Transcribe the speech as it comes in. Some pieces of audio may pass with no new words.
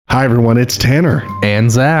Hi everyone, it's Tanner.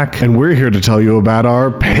 And Zach. And we're here to tell you about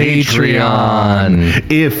our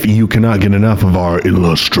Patreon. If you cannot get enough of our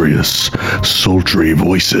illustrious, sultry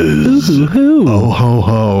voices, oh ho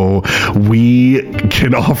ho, we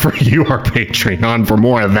can offer you our Patreon for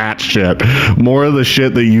more of that shit. More of the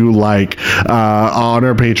shit that you like. On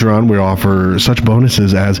our Patreon, we offer such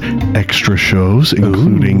bonuses as extra shows,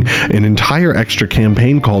 including an entire extra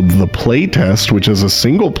campaign called The Playtest, which is a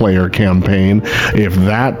single player campaign. If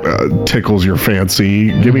that tickles your fancy,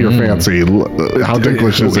 give me your fancy. How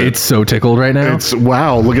ticklish is it? It's so tickled right now. It's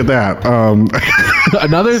wow, look at that.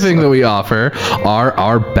 Another thing that we offer are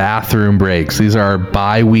our bathroom breaks. These are our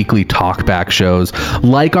bi-weekly talkback shows,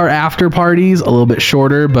 like our after parties, a little bit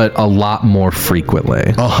shorter, but a lot more frequently.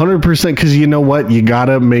 100%, because you know what? You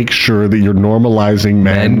gotta make sure that you're normalizing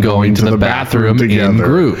men going to the bathroom together. In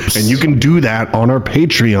groups. And you can do that on our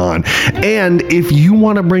Patreon. And if you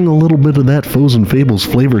want to bring a little bit of that Foes and Fables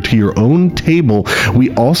flavor to your own table, we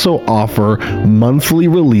also offer monthly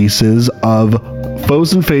releases of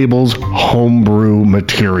Foes and Fables homebrew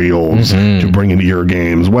materials to bring into your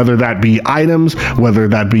games, whether that be items, whether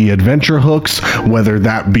that be adventure hooks, whether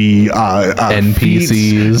that be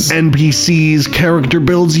NPCs, character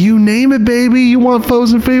builds, you name it, baby. You want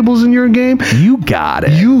Foes and Fables in your game? You got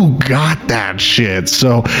it. You got that shit.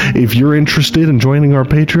 So if you're interested in joining our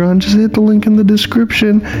Patreon, just hit the link in the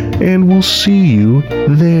description and we'll see you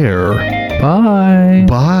there. Bye.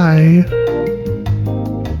 Bye.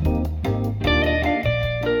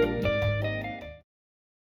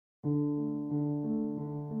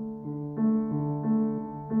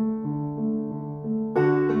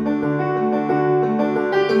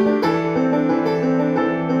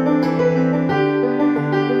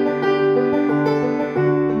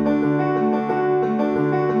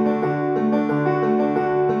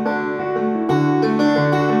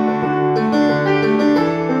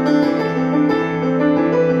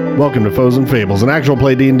 Welcome to Foes and Fables, an actual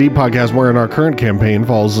play D&D podcast wherein our current campaign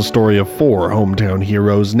follows the story of 4 hometown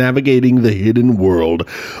heroes navigating the hidden world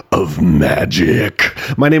of magic.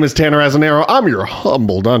 My name is Tanner Azanero. I'm your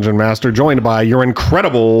humble dungeon master, joined by your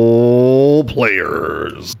incredible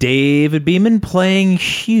players. David Beeman playing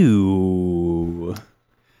Hugh.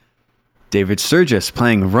 David Sturgis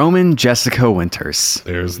playing Roman Jessica Winters.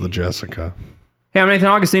 There's the Jessica. Hey, I'm Nathan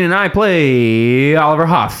Augustine, and I play Oliver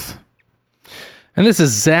Hoth. And this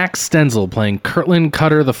is Zach Stenzel playing Kirtland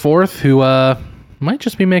Cutter IV, who might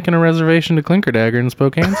just be making a reservation to Clinker Dagger in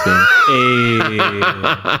Spokane soon.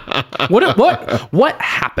 What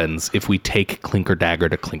happens if we take Clinker Dagger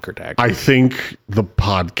to Clinker Dagger? I think the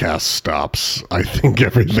podcast stops. I think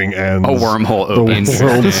everything ends. A wormhole opens. The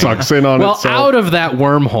world sucks in on itself. Well, out of that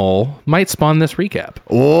wormhole might spawn this recap.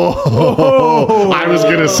 Oh, I was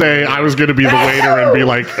gonna be the waiter and be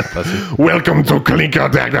like, "Welcome to Clinker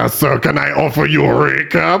Dagger, sir. Can I offer you a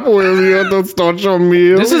recap? Will you to start your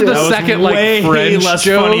meal?" This is the second French less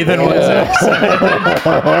joke. funny than what Zach said.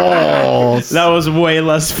 That was way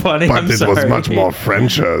less funny. But it was much more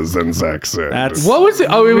Frencher than Zach said. What was it?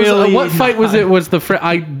 Oh, it was really what fight was it? Was the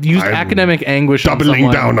I used academic anguish on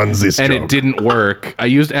doubling someone, down on this and joke. it didn't work. I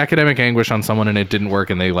used academic anguish on someone and it didn't work,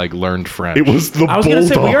 and they learned French. It was the I was going to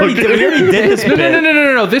say, we already did this bit.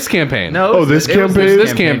 No, this campaign. No, Oh, this campaign?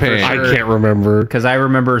 This campaign. I can't remember. Because I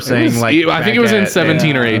remember saying, I think it was in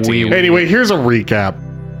 17 or 18. Anyway, here's a recap.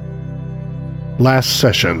 Last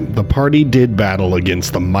session, the party did battle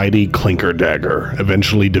against the mighty Clinker Dagger,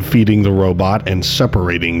 eventually defeating the robot and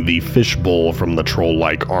separating the fishbowl from the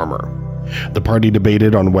troll-like armor. The party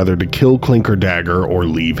debated on whether to kill Clinker Dagger or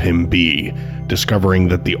leave him be, discovering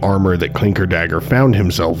that the armor that Clinker Dagger found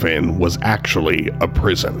himself in was actually a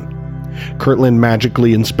prison. Kirtland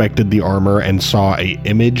magically inspected the armor and saw an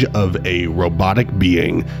image of a robotic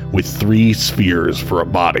being with 3 spheres for a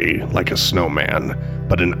body, like a snowman,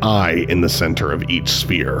 but an eye in the center of each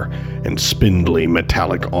sphere, and spindly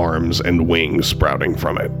metallic arms and wings sprouting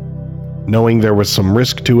from it. Knowing there was some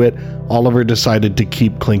risk to it, Oliver decided to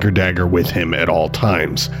keep Clinker Dagger with him at all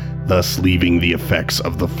times, thus leaving the effects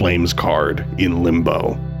of the Flames card in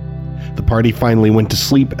limbo. The party finally went to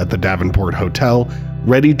sleep at the Davenport Hotel,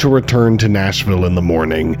 ready to return to Nashville in the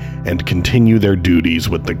morning and continue their duties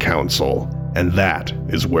with the council. And that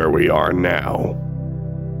is where we are now.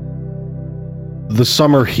 The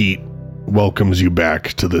summer heat welcomes you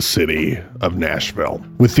back to the city of Nashville.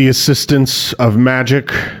 With the assistance of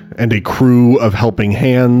magic and a crew of helping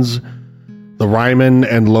hands, the Ryman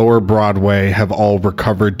and Lower Broadway have all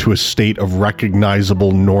recovered to a state of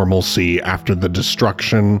recognizable normalcy after the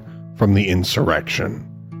destruction from the insurrection.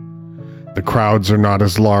 The crowds are not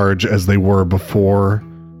as large as they were before,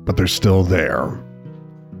 but they're still there.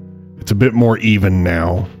 It's a bit more even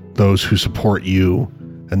now, those who support you,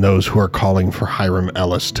 and those who are calling for Hiram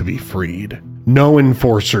Ellis to be freed. No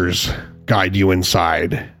enforcers guide you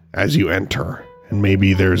inside as you enter, and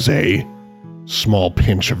maybe there's a small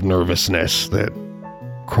pinch of nervousness that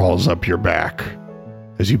crawls up your back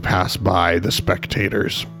as you pass by the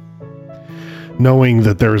spectators, knowing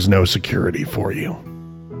that there is no security for you.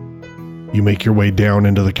 You make your way down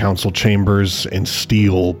into the council chambers, and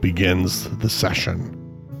Steele begins the session.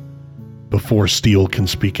 Before Steele can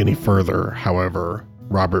speak any further, however,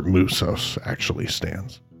 Robert Musos actually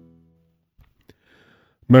stands.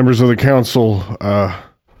 Members of the council, I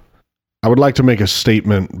would like to make a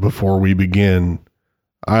statement before we begin.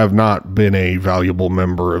 I have not been a valuable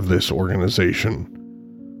member of this organization.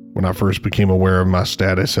 When I first became aware of my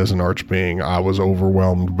status as an archbeing, I was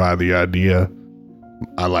overwhelmed by the idea.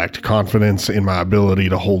 I lacked confidence in my ability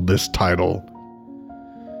to hold this title.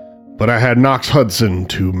 But I had Knox Hudson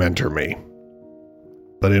to mentor me.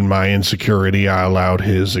 But in my insecurity, I allowed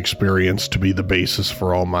his experience to be the basis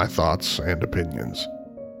for all my thoughts and opinions.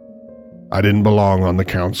 I didn't belong on the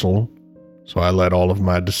council, so I let all of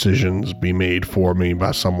my decisions be made for me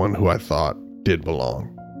by someone who I thought did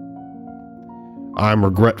belong. I'm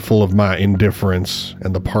regretful of my indifference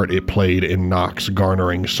and the part it played in Knox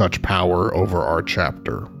garnering such power over our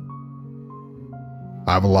chapter.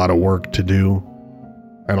 I have a lot of work to do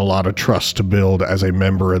and a lot of trust to build as a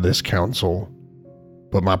member of this council,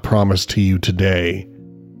 but my promise to you today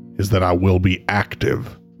is that I will be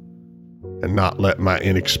active and not let my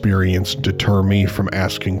inexperience deter me from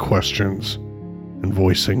asking questions and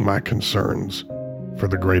voicing my concerns for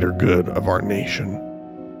the greater good of our nation.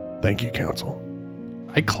 Thank you, council.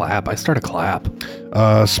 I clap. I start a clap.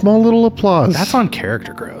 Small little applause. That's on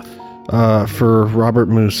character growth. For Robert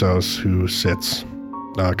Musos, who sits,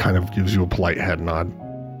 kind of gives you a polite head nod.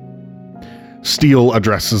 Steele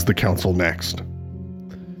addresses the council next.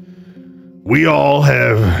 We all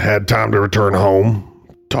have had time to return home,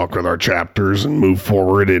 talk with our chapters, and move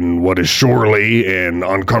forward in what is surely an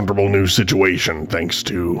uncomfortable new situation thanks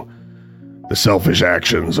to the selfish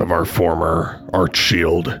actions of our former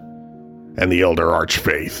Archshield and the Elder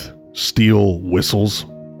Archfaith. Steele whistles,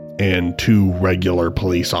 and 2 regular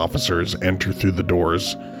police officers enter through the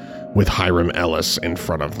doors with Hiram Ellis in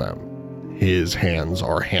front of them. His hands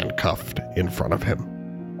are handcuffed in front of him.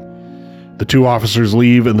 The 2 officers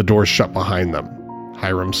leave and the doors shut behind them.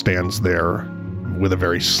 Hiram stands there with a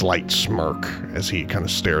very slight smirk as he kind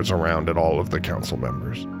of stares around at all of the council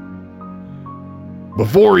members.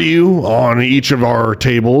 Before you, on each of our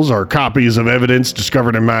tables, are copies of evidence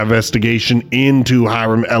discovered in my investigation into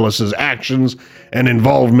Hiram Ellis's actions and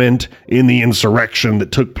involvement in the insurrection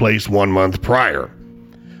that took place 1 month prior.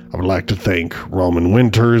 I would like to thank Roman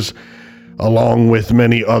Winters, along with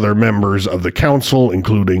many other members of the council,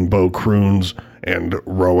 including Bo Kroons and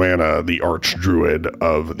Roanna, the Archdruid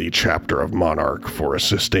of the chapter of Monarch, for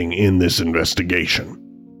assisting in this investigation.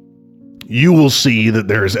 You will see that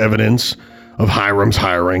there is evidence of Hiram's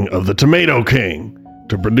hiring of the Tomato King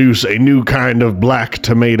to produce a new kind of black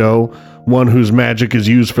tomato, one whose magic is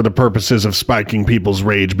used for the purposes of spiking people's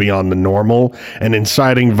rage beyond the normal and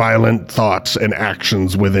inciting violent thoughts and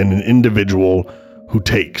actions within an individual who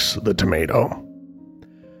takes the tomato.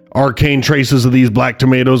 Arcane traces of these black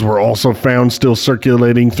tomatoes were also found still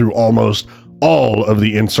circulating through almost all of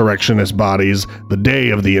the insurrectionist bodies the day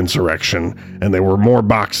of the insurrection, and there were more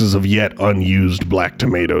boxes of yet unused black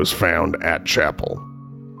tomatoes found at Chapel.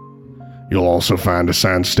 You'll also find a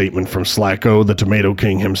signed statement from Slyko, the Tomato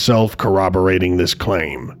King himself, corroborating this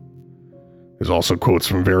claim. There's also quotes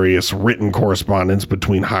from various written correspondence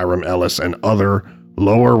between Hiram Ellis and other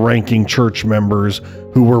lower-ranking church members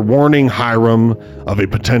who were warning Hiram of a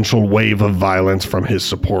potential wave of violence from his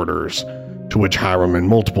supporters, to which Hiram in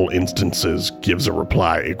multiple instances gives a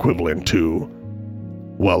reply equivalent to,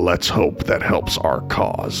 "Well, let's hope that helps our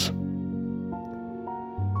cause."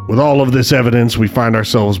 With all of this evidence, we find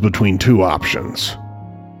ourselves between 2 options.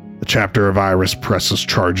 The chapter of Iris presses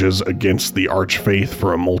charges against the Archfaith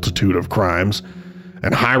for a multitude of crimes,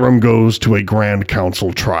 and Hiram goes to a Grand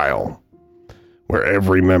Council trial, where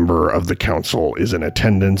every member of the council is in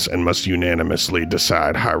attendance and must unanimously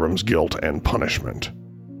decide Hiram's guilt and punishment.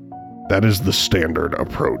 That is the standard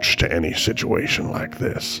approach to any situation like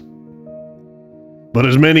this. But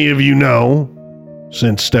as many of you know,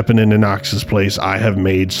 since stepping into Knox's place, I have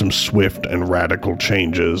made some swift and radical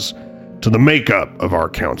changes to the makeup of our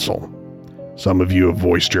council. Some of you have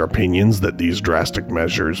voiced your opinions that these drastic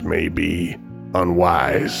measures may be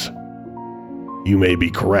unwise. You may be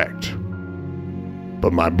correct.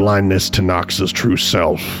 But my blindness to Knox's true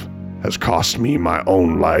self has cost me my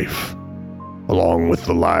own life, along with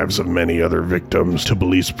the lives of many other victims to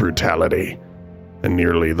police brutality, and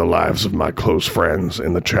nearly the lives of my close friends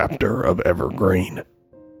in the chapter of Evergreen.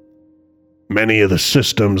 Many of the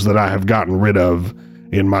systems that I have gotten rid of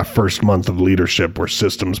in my first month of leadership were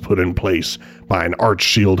systems put in place by an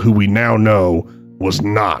Archshield who we now know was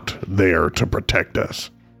not there to protect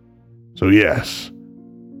us. So yes,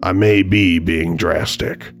 I may be being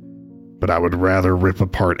drastic, but I would rather rip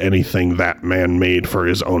apart anything that man made for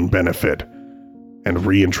his own benefit and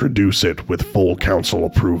reintroduce it with full council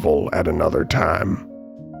approval at another time.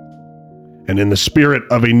 And in the spirit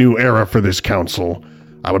of a new era for this council,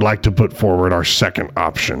 I would like to put forward our second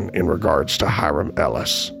option in regards to Hiram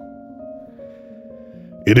Ellis.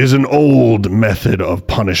 It is an old method of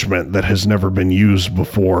punishment that has never been used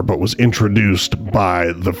before, but was introduced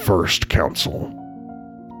by the first council.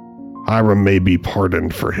 Hiram may be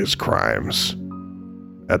pardoned for his crimes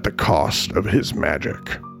at the cost of his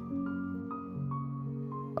magic.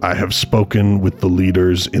 I have spoken with the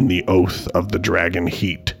leaders in the Oath of the Dragon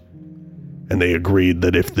Heat, and they agreed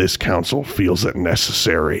that if this council feels it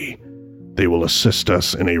necessary, they will assist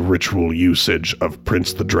us in a ritual usage of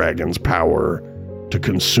Prince the Dragon's power to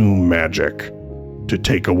consume magic, to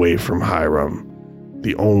take away from Hiram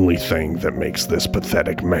the only thing that makes this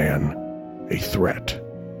pathetic man a threat.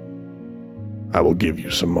 I will give you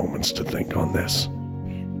some moments to think on this.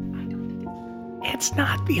 It's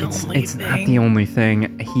not the only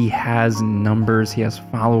thing. He has numbers. He has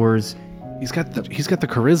followers. He's got the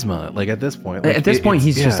charisma. Like at this point, At this point,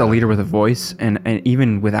 he's just a leader with a voice, and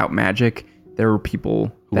even without magic, there are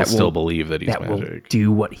people that still believe that he's that magic. will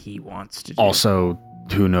do what he wants to do. Also,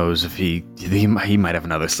 who knows if he might have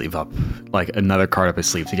another sleeve up, like another card up his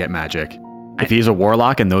sleeve to get magic. If he's a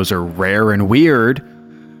warlock and those are rare and weird,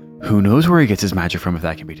 who knows where he gets his magic from if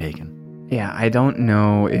that can be taken. Yeah, I don't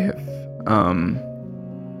know if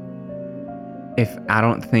I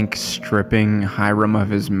don't think stripping Hiram of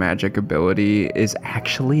his magic ability is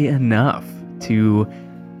actually enough to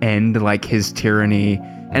end like his tyranny.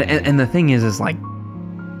 And the thing is like,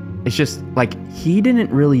 it's just like he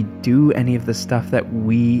didn't really do any of the stuff that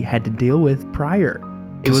we had to deal with prior.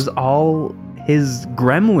 It was all his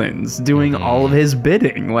gremlins doing all of his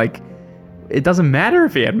bidding. Like, it doesn't matter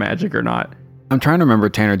if he had magic or not. I'm trying to remember,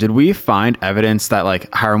 Tanner, did we find evidence that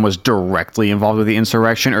like Hiram was directly involved with the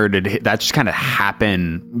insurrection, or did that just kind of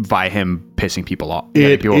happen by him pissing people off?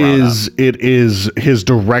 It is his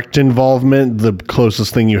direct involvement. The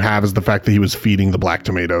closest thing you have is the fact that he was feeding the black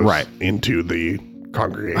tomatoes into the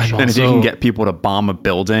congregation. And if you can get people to bomb a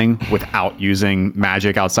building without using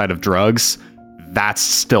magic outside of drugs, that's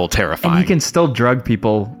still terrifying. And you can still drug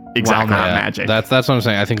people while not magic. That's what I'm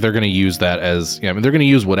saying. I think they're going to use that as, they're going to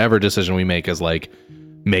use whatever decision we make as like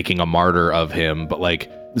making a martyr of him. But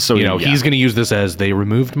like, so he's going to use this as they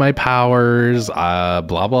removed my powers, blah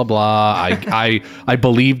blah blah. I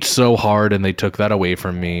believed so hard and they took that away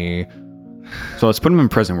from me. So let's put him in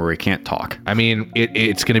prison where he can't talk. I mean,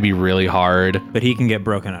 it's going to be really hard, but he can get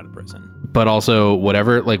broken out of prison. But also,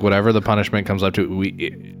 whatever the punishment comes up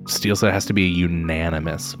to, Steel said it has to be a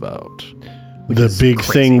unanimous vote. The big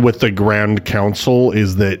thing with the Grand Council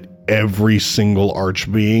is that every single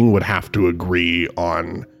archbeing would have to agree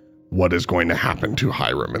on what is going to happen to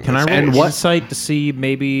Hiram. Can I roll insight to see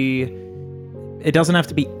maybe it doesn't have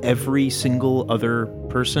to be every single other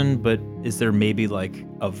person, but is there maybe like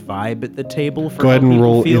a vibe at the table for go ahead and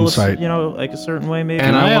roll feel insight? Like a certain way maybe.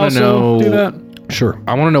 And I want to know. Do that? Sure.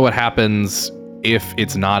 I want to know what happens if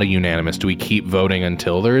it's not a unanimous. Do we keep voting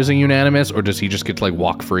until there is a unanimous, or does he just get to like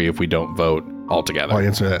walk free if we don't vote altogether? I'll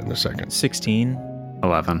answer that in a second. 16.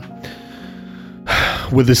 11.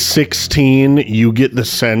 With a 16, you get the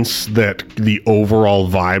sense that the overall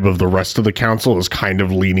vibe of the rest of the council is kind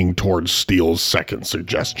of leaning towards Steele's second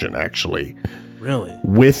suggestion, actually. Really?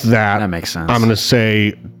 With that makes sense. I'm going to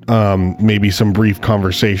say maybe some brief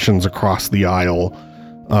conversations across the aisle.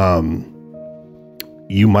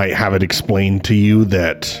 You might have it explained to you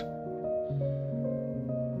that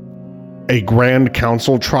a Grand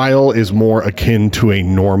Council trial is more akin to a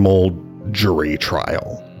normal jury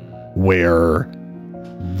trial, where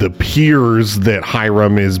the peers that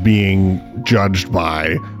Hiram is being judged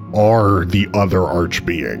by are the other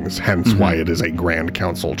archbeings, hence why it is a Grand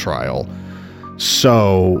Council trial.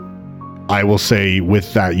 So I will say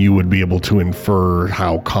with that, you would be able to infer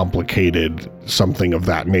how complicated something of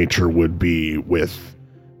that nature would be with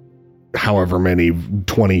however many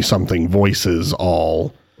 20-something voices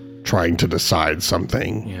all trying to decide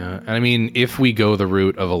something. Yeah, and I mean, if we go the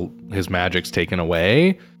route of his magic's taken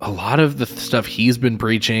away, a lot of the stuff he's been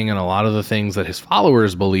preaching and a lot of the things that his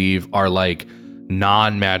followers believe are like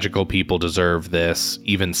non-magical people deserve this,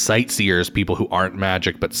 even sightseers, people who aren't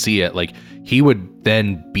magic but see it, like he would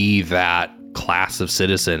then be that class of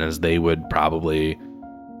citizen as they would probably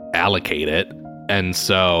allocate it. And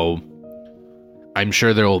so I'm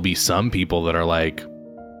sure there will be some people that are like,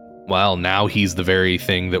 well, now he's the very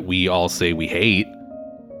thing that we all say we hate.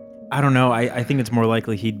 I don't know. I think it's more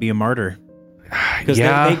likely he'd be a martyr.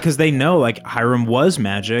 Yeah. Because they know like Hiram was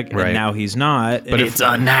magic and Right. now he's not. But It's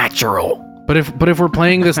unnatural. But if we're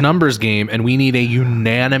playing this numbers game and we need a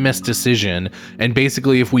unanimous decision, and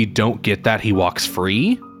basically if we don't get that, he walks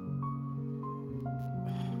free.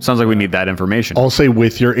 Sounds like we need that information. I'll say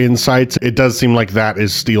with your insights, it does seem like that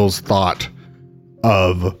is Steele's thought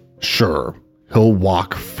of, sure, he'll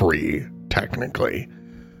walk free, technically.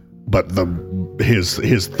 But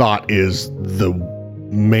his thought is the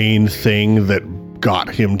main thing that got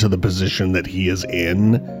him to the position that he is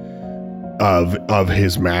in of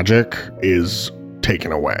his magic is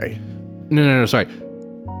taken away. No, sorry.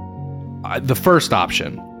 The first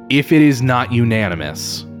option, if it is not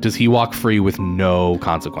unanimous, does he walk free with no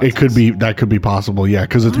consequences? That could be possible, yeah,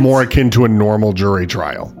 because it's more akin to a normal jury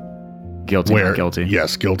trial. Guilty, not guilty.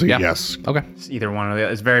 Yes, guilty, Yeah. yes. Okay. It's either one or the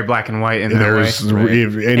other. It's very black and white in that There's way.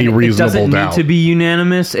 if any And it reasonable doesn't doubt. need to be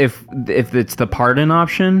unanimous if it's the pardon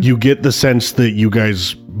option. You get the sense that you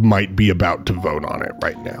guys might be about to vote on it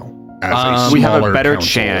right now. As We have a smaller better council.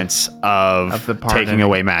 chance of Of the taking pardoning.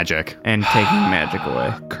 away magic. and taking magic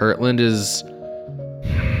away. Kirtland is...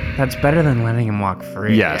 That's better than letting him walk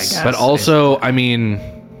free. Yes, I guess. But also, I mean,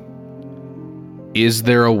 is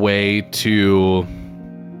there a way to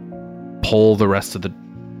poll the rest of the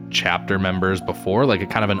chapter members before? Like a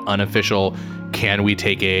kind of an unofficial, can we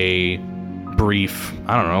take a brief,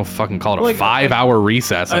 I don't know, fucking call it a Like, 5-hour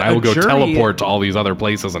recess and a I will go jury- teleport to all these other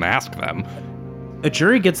places and ask them. a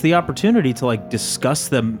jury gets the opportunity to like discuss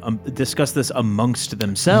this amongst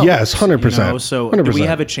themselves. Yes, 100%. You know? So do we 100%.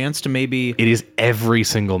 have a chance to maybe? It is every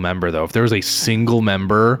single member though. If there was a single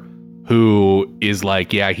member who is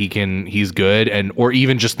like, yeah, he's good, and or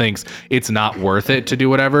even just thinks it's not worth it to do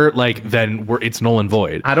whatever, like then it's null and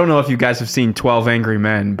void. I don't know if you guys have seen 12 Angry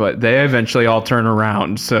Men, but they eventually all turn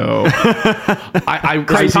around. So I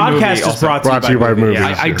Crazy Podcast movie is also. brought to you by movies.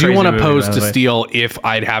 I do Crazy want to movie, pose by to the way. Steele if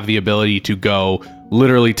I'd have the ability to go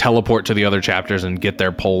literally teleport to the other chapters and get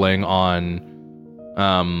their polling on,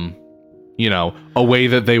 a way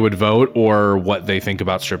that they would vote or what they think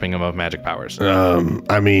about stripping them of magic powers.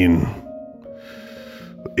 I mean,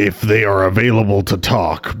 if they are available to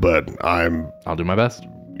talk, but I'll do my best.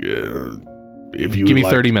 if you Give me would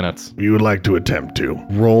 30 minutes. you would like to attempt to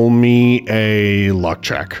roll me a luck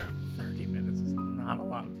check. 30 minutes is not a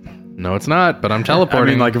lot. No, it's not, but I'm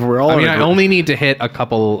teleporting. like, if we're all I in mean, a I group- only need to hit a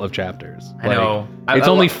couple of chapters. I know. It's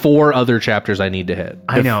only 4 other chapters I need to hit.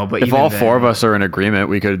 I know, but If even all then- 4 of us are in agreement,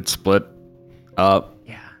 we could split up.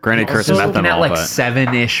 Yeah. Granted, Kurt's Also met them looking at all, like but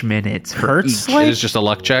 7-ish minutes for Hurts each. like- It is just a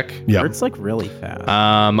luck check. Yeah. It's like really fast.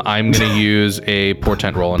 I'm going to use a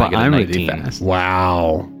portent roll and I but get a I'm 19. really fast.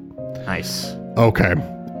 Wow. Nice. Okay.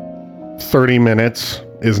 30 minutes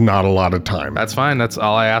is not a lot of time. That's fine. That's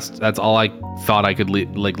all I asked. That's all I thought I could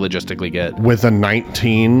logistically get. With a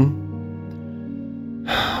 19,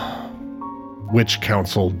 which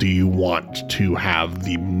council do you want to have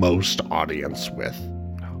the most audience with?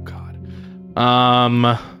 Oh God.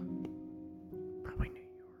 Probably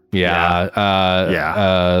New York.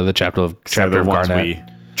 Yeah. The chapter of the ones Garnet. we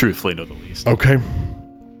truthfully know the least. Okay.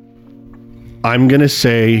 I'm going to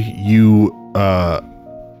say you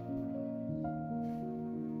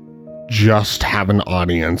just have an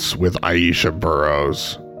audience with Aisha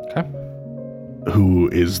Burrows, Okay. who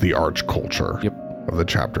is the arch culture Yep. of the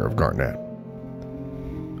chapter of Garnet.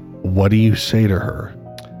 What do you say to her?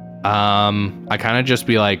 I kind of just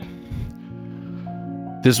be like,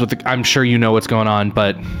 this is what I'm sure you know what's going on,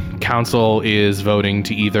 but council is voting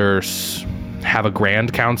to either have a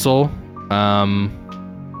grand council,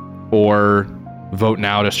 or vote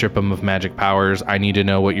now to strip them of magic powers. I need to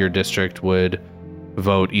know what your district would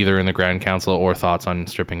vote either in the grand council or thoughts on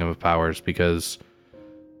stripping them of powers, because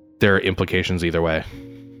there are implications either way.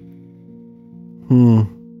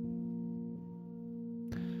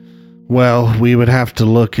 Well, we would have to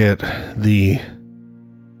look at the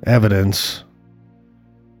evidence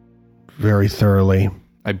very thoroughly.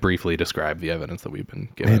 I briefly described the evidence that we've been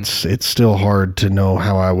given. It's still hard to know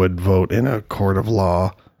how I would vote in a court of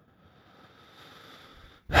law.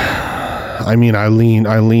 I mean, I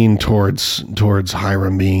lean towards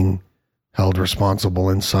Hiram being held responsible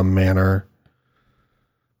in some manner.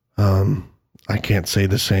 I can't say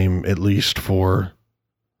the same, at least for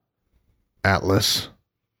Atlas.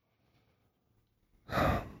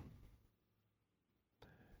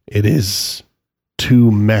 It is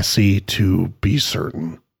too messy to be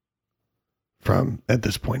certain from at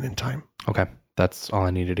this point in time. Okay. That's all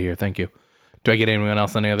I needed to hear. Thank you. Do I get anyone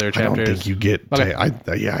else on any other chapters? I don't think you get. Okay. I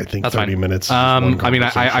think That's 30 fine. minutes. Is I one mean, I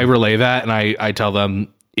conversation. relay that, and I tell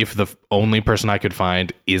them if the only person I could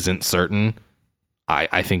find isn't certain,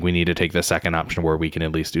 I think we need to take the second option where we can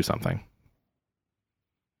at least do something.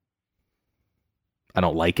 I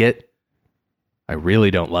don't like it. I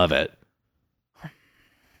really don't love it.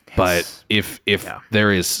 But if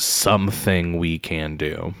there is something we can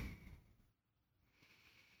do,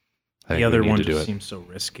 I think The other we need one to do just it. seems so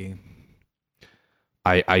risky.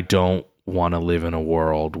 I don't want to live in a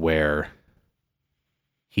world where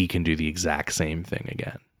he can do the exact same thing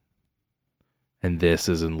again. And this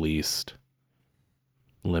is at least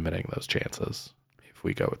limiting those chances if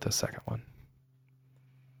we go with the second one.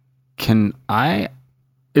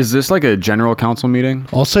 Is this like a general council meeting?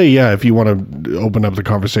 I'll say, yeah, if you want to open up the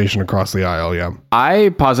conversation across the aisle, yeah.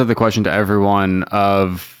 I posit the question to everyone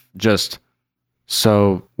of just,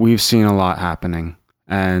 so we've seen a lot happening,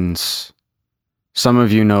 and some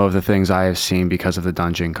of you know of the things I have seen because of the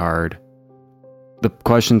dungeon card. The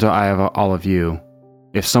question to I have all of you,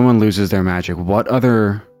 if someone loses their magic,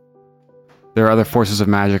 there are other forces of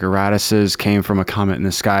magic. Erratices came from a comet in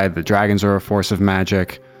the sky. The dragons are a force of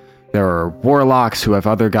magic. There are warlocks who have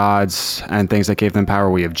other gods and things that gave them power.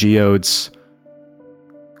 We have geodes.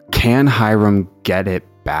 Can Hiram get it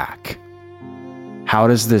back? How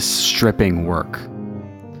does this stripping work?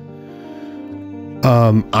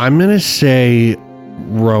 I'm going to say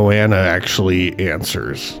Roanna actually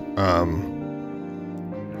answers.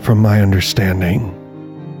 From my understanding,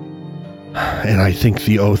 and I think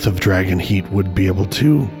the Oath of Dragon Heat would be able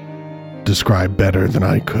to describe better than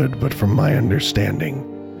I could, but from my understanding,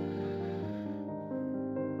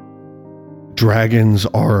 dragons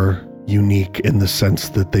are unique in the sense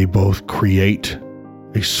that they both create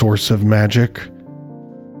a source of magic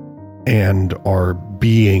and are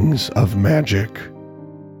beings of magic,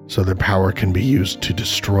 so their power can be used to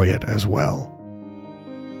destroy it as well.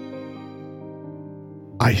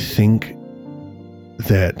 I think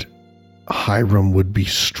that Hiram would be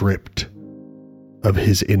stripped of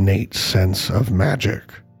his innate sense of magic.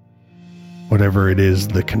 Whatever it is,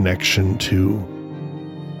 the connection to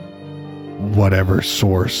whatever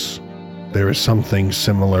source, there is something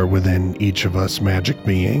similar within each of us magic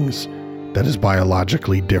beings that is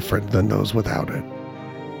biologically different than those without it.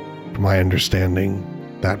 From my understanding,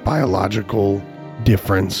 that biological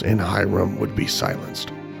difference in Hiram would be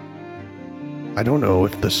silenced. I don't know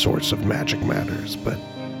if the source of magic matters, but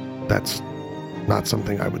that's not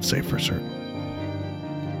something I would say for certain.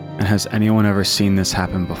 And has anyone ever seen this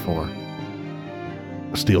happen before?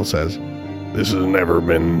 Steele says, "This has never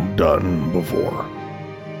been done before."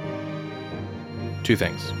 Two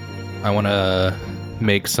things. I want to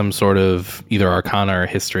make some sort of either arcana or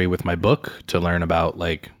history with my book to learn about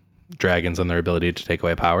like dragons and their ability to take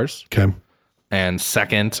away powers. Okay. And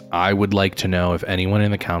second, I would like to know if anyone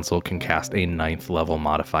in the council can cast a 9th level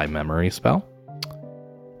modify memory spell.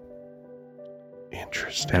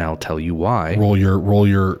 Interesting. And I'll tell you why. Roll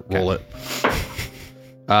it.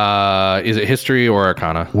 Is it history or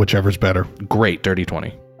arcana? Whichever's better. Great, dirty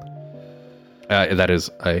 20. That is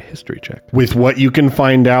a history check. With what you can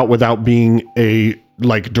find out without being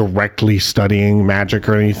directly studying magic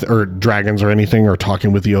or anything, or dragons or anything, or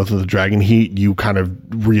talking with the Oath of the Dragon Heat, you kind of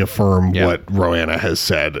reaffirm what Roanna has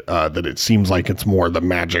said, that it seems like it's more the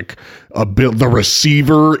magic. The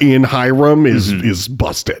receiver in Hiram is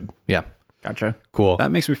busted. Yeah. Gotcha. Cool. That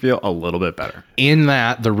makes me feel a little bit better. In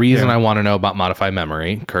that, the reason I want to know about modify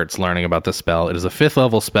memory, Kurt's learning about this spell, it is a 5th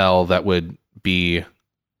level spell that would be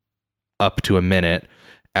up to a minute.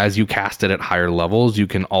 As you cast it at higher levels, you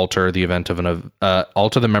can alter the event of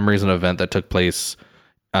alter the memories of an event that took place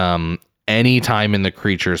any time in the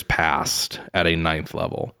creature's past at a 9th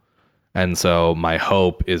level. And so my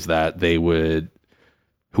hope is that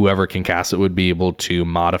whoever can cast it would be able to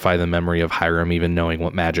modify the memory of Hiram, even knowing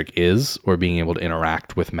what magic is, or being able to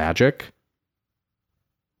interact with magic,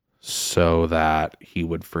 so that he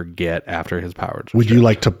would forget after his powers. Would you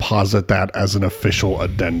like to posit that as an official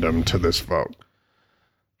addendum to this vote?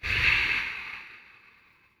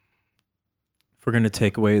 If we're going to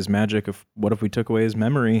take away his magic, what if we took away his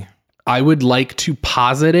memory? I would like to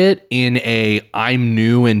posit it in I'm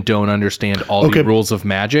new and don't understand all the rules of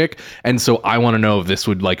magic, and so I want to know if this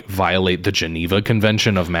would violate the Geneva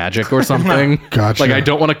Convention of Magic or something. Gotcha. I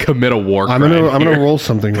don't want to commit a war crime. I'm gonna roll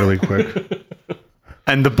something really quick.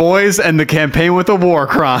 And the boys and the campaign with a war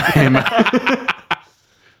crime.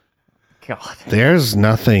 God. There's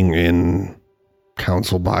nothing in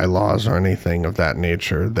council bylaws or anything of that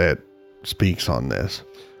nature that speaks on this.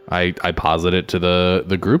 I posit it to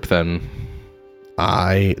the group then.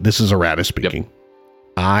 This is Errata speaking. Yep.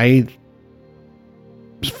 I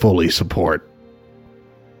fully support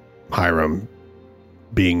Hiram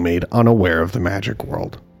being made unaware of the magic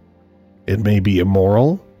world. It may be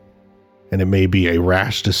immoral, and it may be a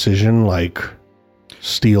rash decision like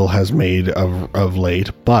Steele has made of late,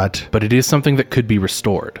 but it is something that could be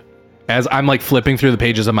restored. As I'm like flipping through the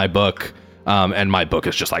pages of my book, and my book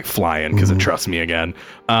is just like flying because it trusts me again.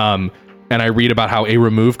 And I read about how a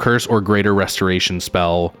remove curse or greater restoration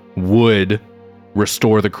spell would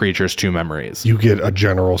restore the creature's 2 memories. You get a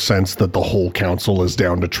general sense that the whole council is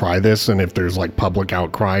down to try this, and if there's like public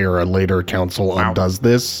outcry or a later council undoes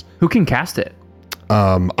this, Who can cast it?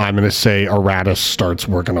 I'm going to say Errata starts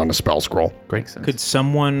working on a spell scroll. Great sense. Could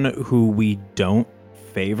someone who we don't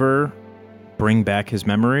favor bring back his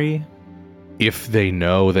memory? If they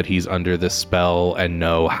know that he's under this spell and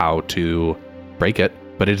know how to break it,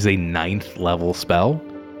 but it is a 9th level spell,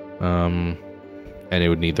 and it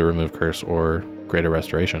would need the remove curse or greater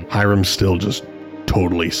restoration. Hiram's still just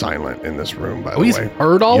totally silent in this room, by the He's way.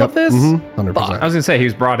 heard all of this? 100%. I was gonna say he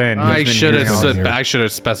was brought in. I should here.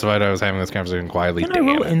 have specified I was having this conversation quietly. Can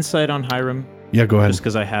I roll insight on Hiram? Yeah, go ahead. Just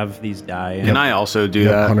because I have these die. Can I also do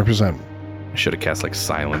Yep, that? 100%. I should have cast like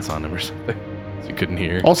silence on him or something, so you couldn't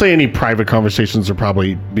hear. I'll say any private conversations are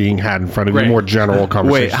probably being had in front of you, Right. more general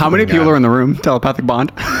conversations. Wait, how many people are in the room? Telepathic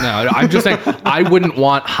bond? No, I'm just saying I wouldn't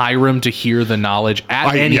want Hiram to hear the knowledge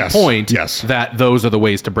at any yes, point yes. that those are the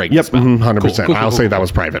ways to break Yep, the spell. 100%. Cool. I'll say that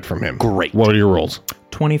was private from him. Great. What are your rolls?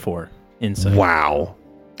 24 insight. Wow.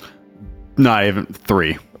 Not even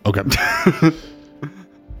 3. Okay.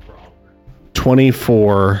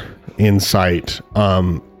 24 insight.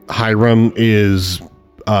 Hiram is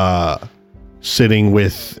sitting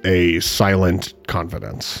with a silent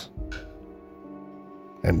confidence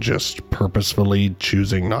and just purposefully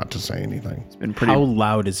choosing not to say anything. It's been pretty. How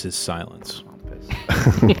loud is his silence?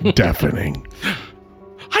 Deafening.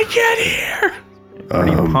 I can't hear.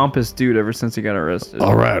 Pretty pompous dude ever since he got arrested.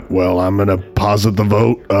 All right. Well, I'm going to posit the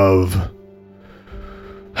vote of...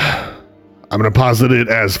 I'm going to posit it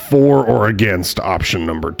as for or against option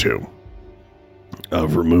number 2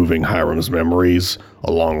 of removing Hiram's memories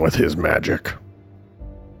along with his magic.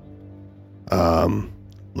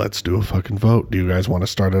 Let's do a fucking vote. Do you guys want to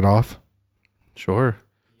start it off? Sure.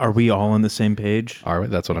 Are we all on the same page? All right,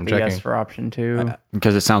 that's what I'm Yes checking. for option 2.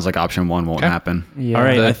 Because it sounds like option 1 won't happen. Yeah. All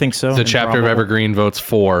right, I think so. The chapter of Evergreen votes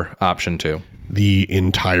for option 2. The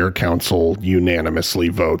entire council unanimously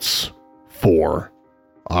votes for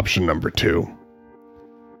option number 2.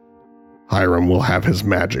 Hiram will have his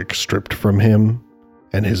magic stripped from him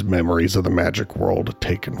and his memories of the magic world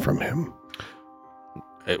taken from him.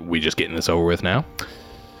 We just getting this over with now?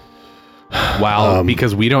 Wow,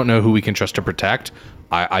 because we don't know who we can trust to protect,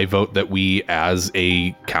 I vote that we as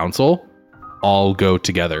a council all go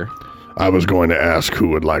together. I was going to ask who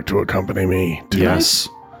would like to accompany me. Yes.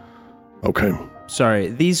 Okay. Sorry,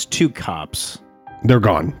 these 2 cops. They're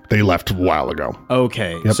gone. They left a while ago.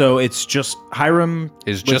 Okay, Yep. so it's just Hiram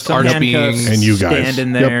Is with just some Arch handcuffs being And you guys.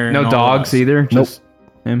 standing Yep. there. No and all dogs of us. either. Nope. Just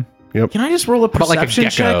him. Can I just roll a about like a perception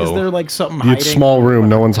check? gecko? Is there like something hiding? It's small room.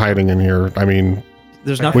 No one's hiding in here. I mean,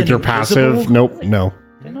 There's nothing with your invisible? passive, nope, no.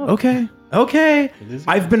 Okay.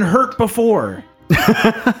 I've been hurt before.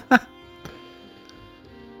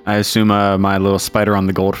 I assume my little spider on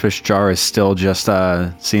the goldfish jar is still just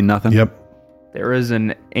seeing nothing. Yep. There is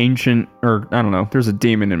an ancient, or I don't know. There's a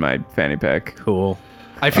demon in my fanny pack. Cool.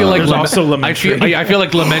 I feel like There's also I feel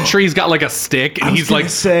like Lamentry's got like a stick and he's gonna like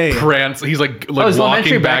say. he's like is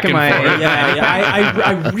walking Lamentry back back in and my- forth. Yeah,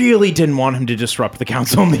 I really didn't want him to disrupt the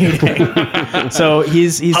council meeting. So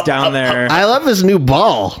he's down there. I love his new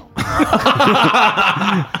ball.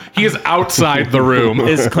 He is outside the room.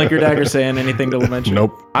 Is Clinker Dagger saying anything to Lamentry?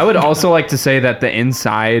 Nope. I would also like to say that the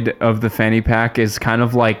inside of the fanny pack is kind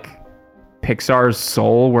of like Pixar's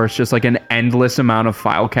Soul, where it's just like an endless amount of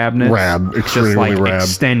file cabinets. Rad. Just Extremely like rad.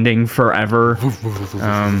 extending forever.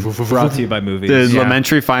 Brought to you by movies. Did Yeah.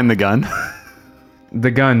 Lamentry find the gun? The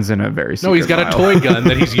gun's in a very No, he's got a secret toy gun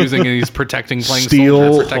that he's using and he's protecting playing Steele,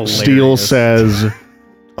 soldiers. Protecting- Steele says,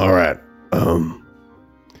 all right,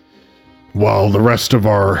 while the rest of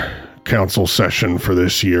our council session for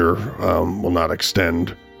this year will not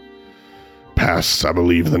extend past, I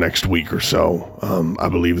believe, the next week or so, I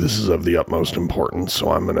believe this is of the utmost importance,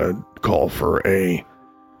 so I'm going to call for a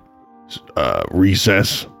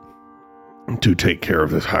recess to take care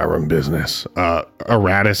of this Hiram business.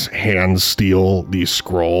 Aratus hands Steele the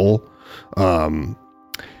scroll, and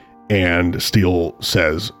Steele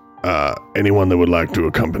says, anyone that would like to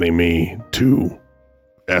accompany me to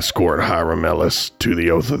escort Hiram Ellis to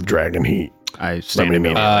the Oath of Dragonheat. I Let stand me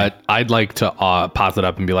know. immediately. I'd like to pause it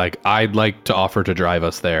up and be like, I'd like to offer to drive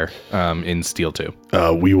us there in Steel 2.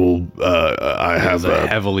 We will. I have It's a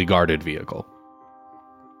heavily guarded vehicle.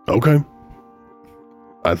 Okay.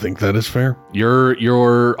 I think that is fair.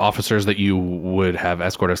 Your officers that you would have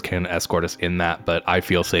escort us can escort us in that, but I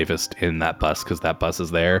feel safest in that bus because that bus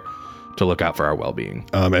is there to look out for our well-being.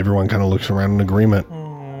 Everyone kind of looks around in agreement.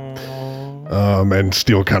 And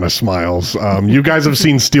Steel kind of smiles. You guys have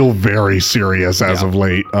seen Steel very serious as of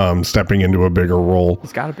late, stepping into a bigger role.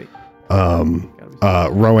 It's gotta be.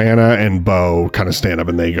 Roanna and Bo kind of stand up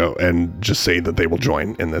and they go and just say that they will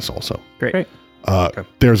join in this also. Great.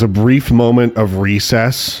 There's a brief moment of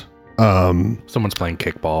recess. Someone's playing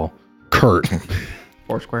kickball. Kurt,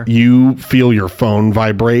 Foursquare. you feel your phone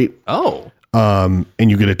vibrate, Oh. and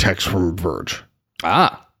you get a text from Verge.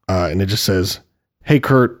 And it just says, "Hey,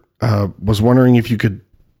 Kurt, was wondering if you could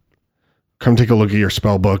come take a look at your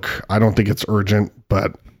spell book. I don't think it's urgent,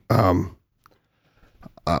 but I'm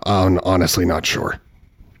honestly not sure."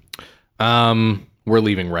 We're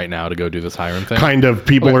leaving right now to go do this Hiram thing. Kind of.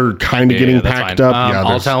 People are kind of getting that's packed fine. up. I'll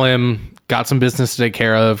there's- tell him, got some business to take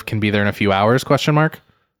care of, can be there in a few hours, question mark.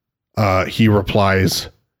 He replies,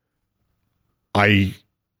 "I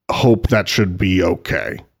hope that should be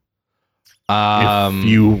okay. If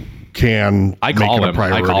you can I make call it a him. I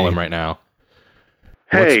priority." call him right now.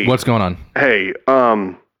 Hey, What's going on? hey,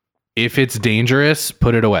 If it's dangerous,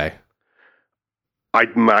 put it away.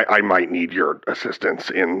 I might need your assistance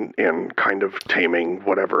in kind of taming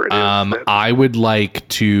whatever it is. I would like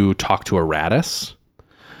to talk to Aratus.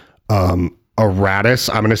 Aratus,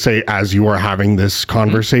 I'm going to say, as you are having this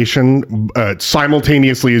conversation,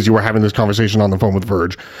 simultaneously as you are having this conversation on the phone with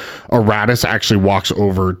Verge, Aratus actually walks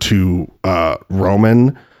over to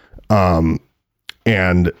Roman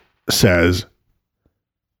and says,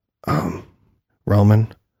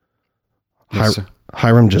 Roman, Yes, sir.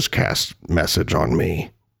 Hiram just cast message on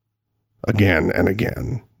me again and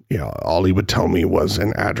again. Yeah, all he would tell me was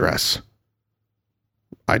an address.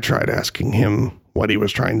 I tried asking him what he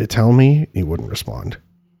was trying to tell me. He wouldn't respond.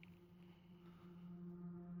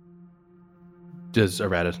 Does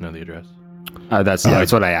Aratus know the address? That's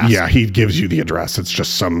what I asked. Yeah, he gives you the address. It's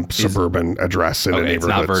just some suburban address in a Okay, it's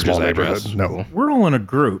not neighborhood, Verge's small neighborhood. address. No. Cool. We're all in a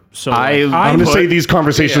group, so I'm going to say these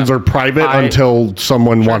conversations are private until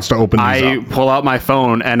someone wants to open these I up. pull out my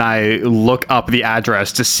phone and I look up the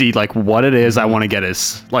address to see like what it is I want to get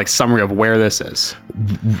is like summary of where this is.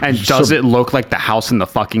 And does it look like the house in the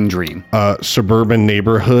fucking dream? Suburban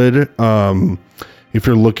neighborhood. If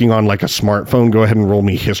you're looking on like a smartphone, go ahead and roll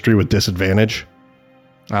me history with disadvantage.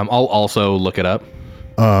 I'll also look it up.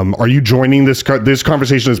 Are you joining this? This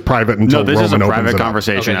conversation is private until No, this Roman is a opens private it up.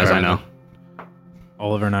 conversation, Okay, as I fine. know.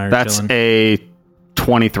 Oliver and I are That's chilling. a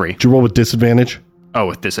 23. Did you roll with disadvantage? Oh,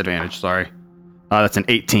 with disadvantage. Sorry. That's an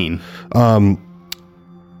 18. In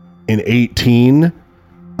 18,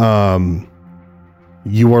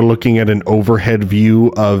 you are looking at an overhead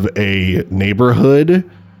view of a neighborhood,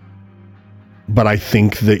 but I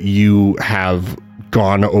think that you have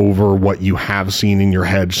gone over what you have seen in your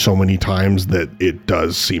head so many times that it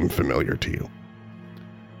does seem familiar to you.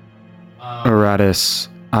 Aratus,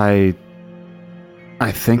 I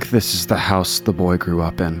think this is the house the boy grew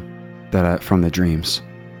up in, from the dreams.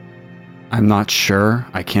 I'm not sure.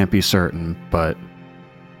 I can't be certain, but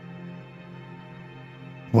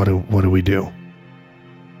What do we do?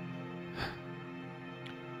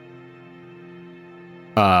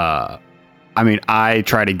 I mean, I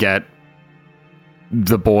try to get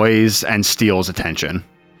the boys and Steele's attention,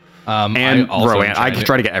 and Rowan. I can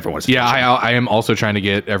try to get everyone's attention. Yeah, I am also trying to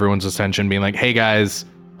get everyone's attention, being like, hey guys,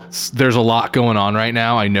 there's a lot going on right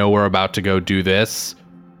now. I know we're about to go do this.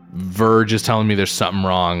 Verge is telling me there's something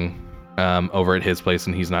wrong over at his place,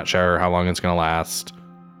 and he's not sure how long it's going to last.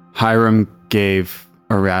 Hiram gave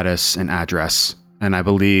Aratus an address, and I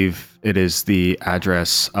believe it is the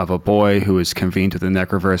address of a boy who is convened to the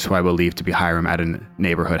Necroverse, who I believe to be Hiram at a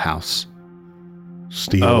neighborhood house.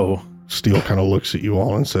 Steele kind of looks at you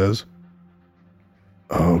all and says,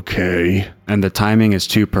 okay. And the timing is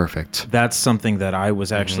too perfect. That's something that I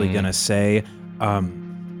was actually going to say.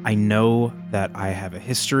 I know that I have a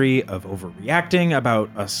history of overreacting about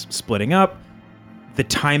us splitting up. The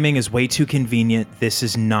timing is way too convenient. This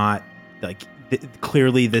is not like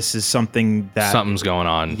clearly this is something that Something's going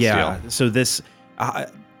on. Yeah. Steele. So this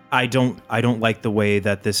I don't like the way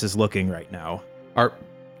that this is looking right now. Are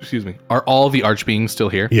all the archbeings still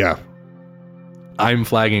here? Yeah. I'm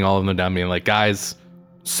flagging all of them down, being like, guys,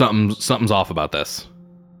 something's off about this.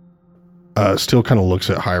 Still kind of looks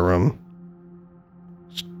at Hiram.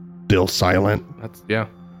 Still silent. That's yeah.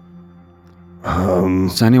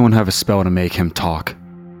 Does anyone have a spell to make him talk?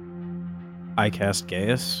 I cast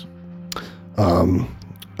Gaius.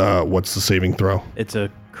 What's the saving throw? It's a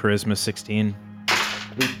charisma 16.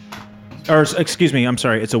 Or excuse me, I'm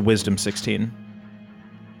sorry, it's a wisdom 16.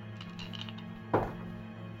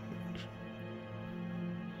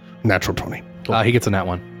 Natural 20. He gets a nat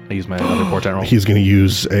one. I use my other portent roll. He's going to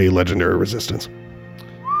use a legendary resistance.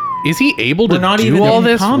 Is he able to We're not do even all in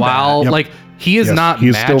this combat. while Yep. like he is Yes, not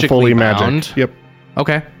he's magically still fully bound? magic. Yep.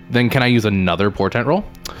 Okay. Then can I use another portent roll?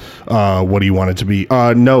 What do you want it to be?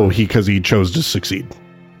 No, because he chose to succeed.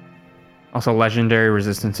 Also, legendary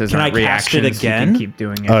resistances Can aren't I cast it reactions. You again? can keep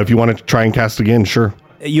doing it. If you want to try and cast again, sure.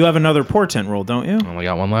 You have another portent roll, don't you? Only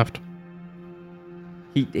got one left.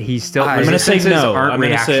 He's still. I'm gonna say resistances no. aren't I'm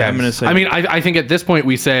gonna reactions. say. I mean, I think at this point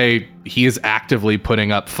we say he is actively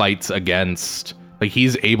putting up fights against. Like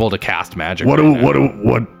he's able to cast magic. What right now.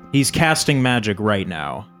 do he's casting magic right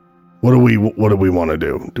now. we want to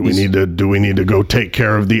do? Do we need to go take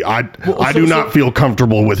care of the? I do not feel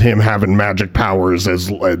comfortable with him having magic powers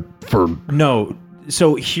as for. No.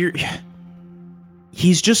 So here,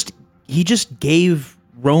 he just gave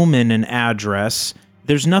Roman an address.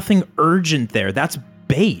 There's nothing urgent there. That's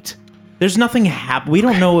bait. There's nothing we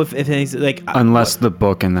don't know if anything like Unless the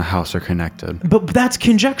book and the house are connected. But that's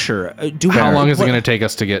conjecture. How long is it going to take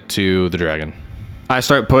us to get to the dragon? I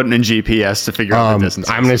start putting in GPS to figure out the distance.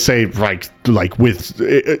 I'm gonna say like with.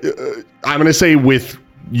 I'm gonna say with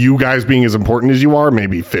you guys being as important as you are,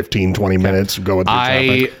 maybe 15, 20 minutes. Go with the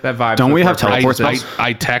traffic. That vibe. Don't we have I, teleport I, spells?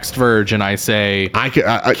 I text Verge and I say, I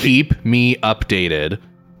keep me updated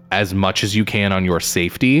as much as you can on your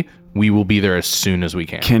safety. We will be there as soon as we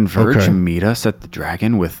can. Can Verge Okay. meet us at the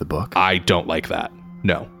dragon with the book? I don't like that.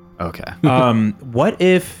 No. Okay. what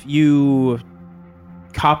if you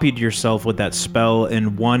copied yourself with that spell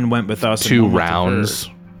and one went with us? and 2 one went to rounds.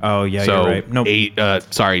 Verge? Oh yeah, So you're right. No,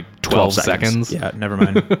 12 seconds. yeah, never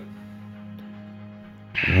mind.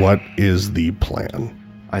 What is the plan?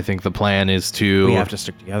 I think the plan is to We have to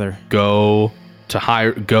stick together. go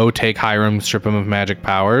take Hiram, strip him of magic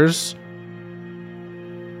powers.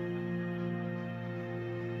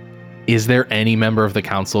 Is there any member of the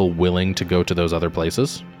council willing to go to those other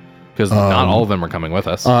places? Because not all of them are coming with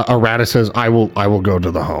us. Errata says, I will go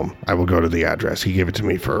to the home. I will go to the address. He gave it to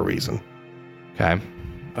me for a reason. Okay.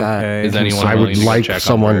 Okay. Is anyone I willing would to go like check on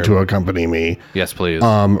someone where- to accompany me. Yes, please.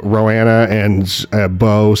 Roanna and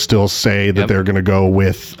Bo still say that Yep. they're going to go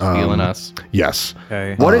with Feeling us. Yes.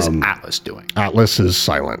 Okay. What is Atlas doing? Atlas is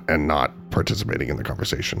silent and not participating in the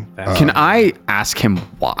conversation. Can I ask him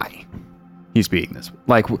why he's being this?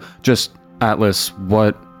 Like, just Atlas,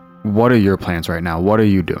 what are your plans right now? What are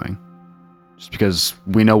you doing? Just because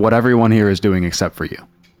we know what everyone here is doing except for you.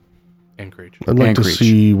 And Creech. I'd like and to Creech.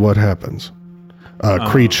 see what happens.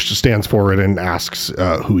 Creech stands forward and asks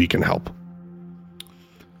who he can help.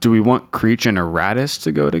 Do we want Creech and Eratus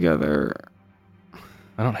to go together?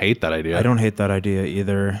 I don't hate that idea. I don't hate that idea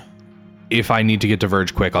either. If I need to get to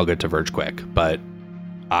Verge quick, I'll get to Verge quick. But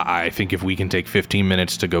I think if we can take 15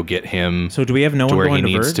 minutes to go get him So do we have no to one where he going to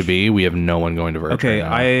needs Verge? to be, we have no one going to Verge. Okay, right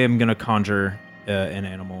now. I am gonna conjure an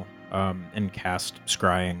animal and cast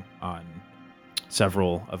scrying on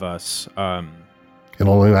several of us. It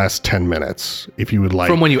only lasts 10 minutes. If you would like.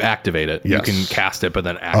 From when you activate it, Yes. you can cast it, but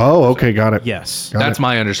then activate Oh, okay. Got it. Yes. Got That's it.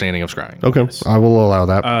 my understanding of scrying. Okay. I will allow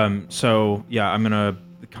that. So yeah, I'm gonna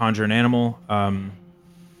conjure an animal,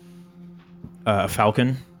 a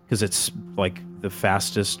falcon, because it's like the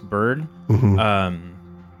fastest bird.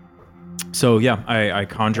 So yeah, I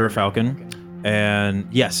conjure a falcon, and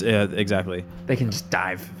yes, exactly. They can just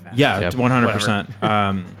dive. fast. Yeah, Yep.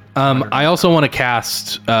 100%. I also want to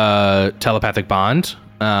cast Telepathic Bond,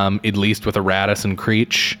 at least with Eratus and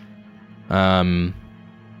Creech.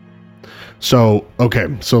 So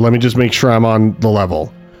let me just make sure I'm on the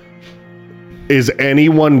level. Is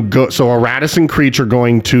anyone so Eratus and Creech are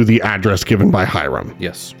going to the address given by Hiram?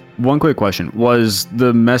 Yes. One quick question. Was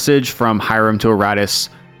the message from Hiram to Eratus,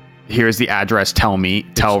 here's the address, tell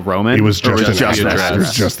Roman? It was Or just, just an the address. address. It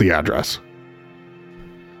was just the address.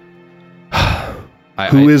 I,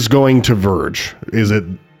 Who is going to Verge? Is it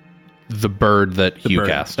the bird that The Hugh bird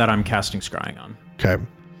cast? that I'm casting scrying on. okay?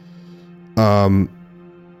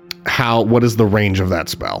 What is the range of that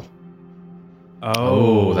spell?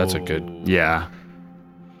 Oh, that's a good. Yeah.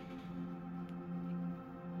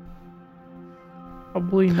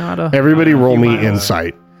 Probably not a. Everybody roll me might,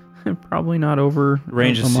 insight. Probably not over.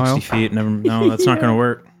 Range a is 60 mile. feet. No, that's not going to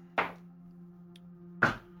work.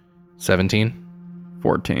 17.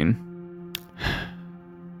 14.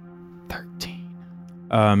 13.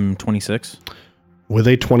 26. With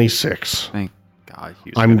a 26, Thank God.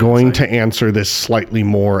 he was I'm good at going insight. to answer this slightly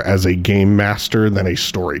more as a game master than a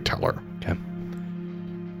storyteller. Okay.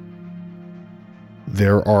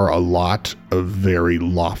 There are a lot of very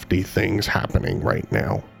lofty things happening right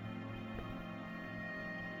now.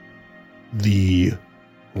 The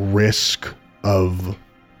risk of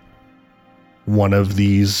one of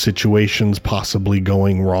these situations possibly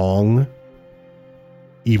going wrong,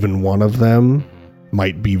 even one of them,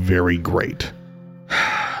 might be very great.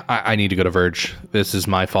 I need to go to Verge. This is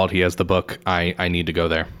my fault. He has the book. I need to go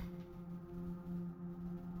there.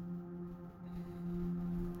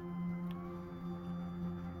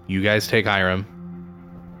 You guys take Hiram.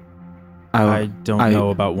 I don't know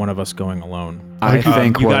about one of us going alone. I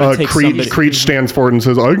think you what gotta take somebody- Creech stands forward and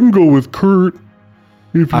says, I can go with Kurt.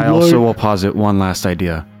 If you I also like." will posit one last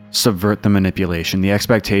idea. Subvert the manipulation. The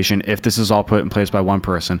expectation, if this is all put in place by one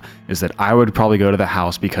person, is that I would probably go to the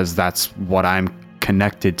house because that's what I'm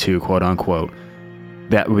connected to, quote unquote.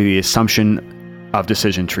 That would be the assumption of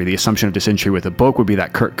decision tree. The assumption of decision tree with the book would be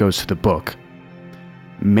that Kurt goes to the book.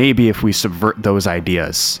 Maybe if we subvert those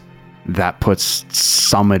ideas, that puts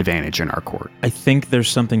some advantage in our court. I think there's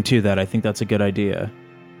something to that. I think that's a good idea.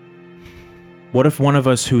 What if one of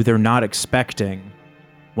us who they're not expecting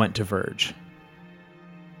went to Verge?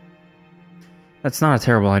 That's not a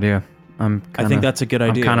terrible idea. I think that's a good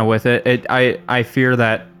idea. I'm kind of with it. I fear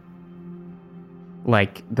that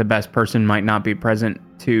like the best person might not be present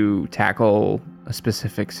to tackle a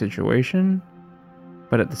specific situation,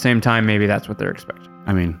 but at the same time, maybe that's what they're expecting.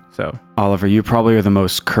 I mean, So Oliver, you probably are the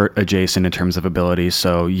most Kurt adjacent in terms of abilities,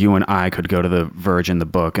 so you and I could go to the Verge in the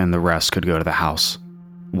book, and the rest could go to the house.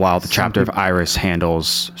 While the chapter of Iris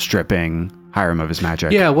handles stripping Hiram of his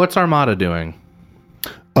magic. Yeah, what's Armada doing?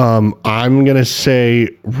 I'm going to say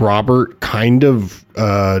Robert kind of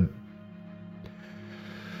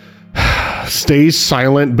stays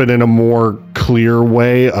silent, but in a more clear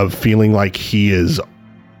way of feeling like he is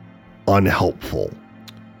unhelpful.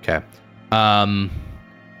 Okay. You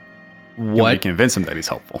may What? convince him that he's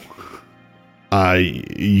helpful.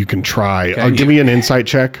 You can try. Okay. Give me an insight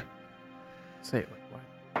check. say it like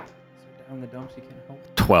what? So down the dumps, you can't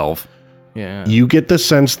help. 12. Yeah. You get the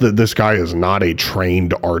sense that this guy is not a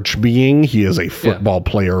trained archbeing. He is a football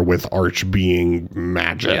player with archbeing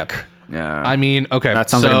magic. Yep. Yeah. I mean, okay. That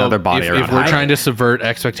sounds like another body If around we're it. trying to subvert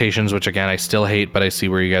expectations, which again I still hate, but I see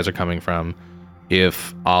where you guys are coming from.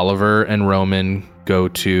 If Oliver and Roman go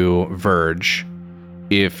to Verge,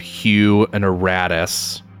 if Hugh and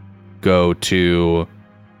Aratus go to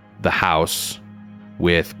the house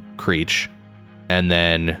with Creech, and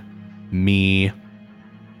then me,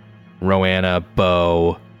 Roanna,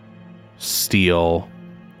 Bo, Steele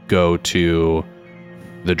go to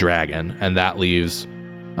the dragon, and that leaves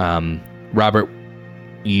Robert.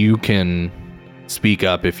 You can speak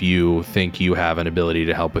up if you think you have an ability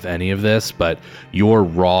to help with any of this, but your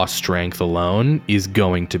raw strength alone is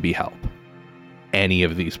going to be help any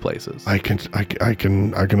of these places. I can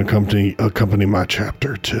accompany my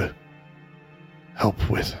chapter to help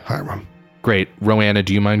with Hiram. Great. Roanna,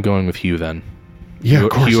 do you mind going with Hugh then? Yeah, of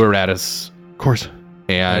course. Hugh Aratus. Of course.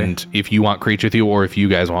 And if you want Creech with you, or if you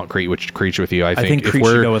guys want Creech with you, I think Creech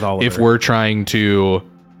should go with Oliver. if we're trying to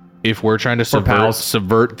pals.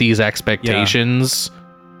 subvert these expectations,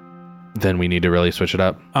 then we need to really switch it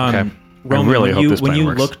up. Okay. Roman, really hope this when plan you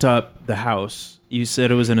works. looked up the house, you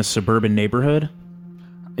said it was in a suburban neighborhood.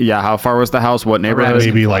 Yeah, how far was the house? What neighborhood? Aratus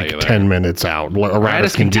Maybe can like fly you 10 there. minutes out.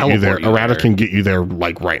 Aratus can can get you there. teleport you Aratus there. can get you there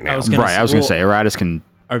like right now. I was gonna Right, I was going to say, Aratus can...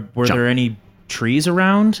 Were Jump. there any trees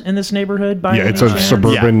around in this neighborhood? By Yeah, any it's a chance?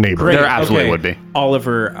 suburban Yeah. neighborhood. There absolutely would be.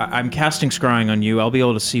 Oliver, I'm casting scrying on you. I'll be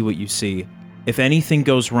able to see what you see. If anything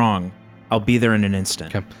goes wrong, I'll be there in an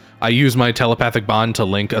instant. Okay. I use my telepathic bond to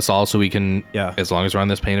link us all so we can, Yeah. as long as we're on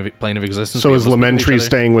this plane of existence. So be is able to speak to each Lamentry other.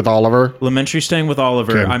 staying with Oliver? Lamentry staying with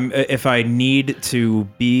Oliver. Okay. If I need to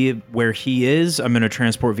be where he is, I'm going to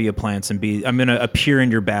transport via plants and I'm going to appear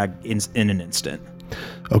in your bag in an instant.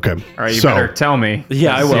 Okay. All right, you so better tell me.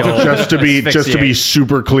 Yeah, I will. just to be Asphyxiate.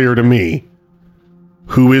 super clear to me,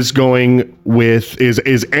 who is going with is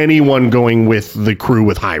anyone going with the crew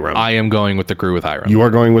with Hiram? I am going with the crew with Hiram. You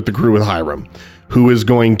are going with the crew with Hiram. Who is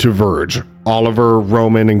going to Verge? Oliver,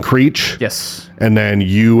 Roman, and Creech? Yes. And then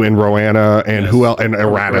you and Roanna and who else? And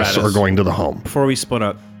Aratus Aratus. are going to the home. Before we split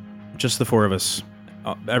up, just the four of us,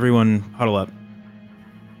 everyone huddle up.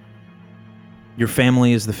 Your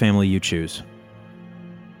family is the family you choose.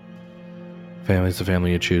 Family's the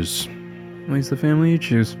family you choose. Family's the family you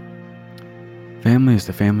choose. Family is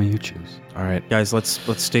the family you choose. All right. Guys, let's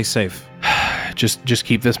stay safe. Just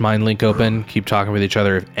keep this mind link open. Keep talking with each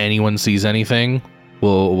other. If anyone sees anything,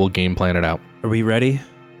 We'll game plan it out. Are we ready?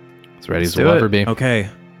 As ready as do we'll it. ever be. Okay.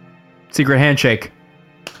 Secret handshake.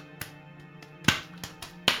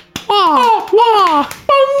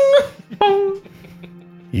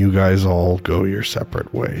 You guys all go your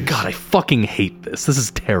separate ways. God, I fucking hate this. This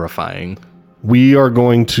is terrifying. We are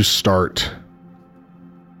going to start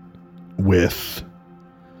with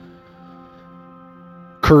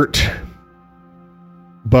Kurt,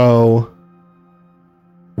 Bo,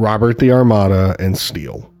 Robert the Armada, and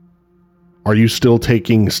Steel. Are you still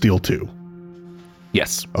taking Steel 2?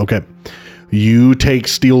 Yes. Okay. You take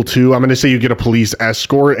Steel 2. I'm going to say you get a police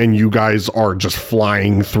escort, and you guys are just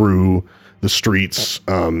flying through the streets,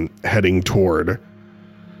 heading toward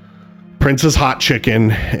Prince's Hot Chicken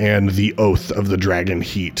and the Oath of the Dragon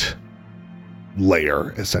Heat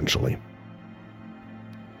lair, essentially.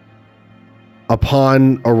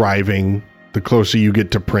 Upon arriving, the closer you get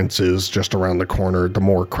to Prince's, just around the corner, the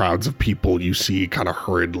more crowds of people you see kind of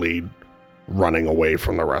hurriedly running away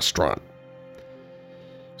from the restaurant.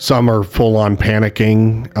 Some are full on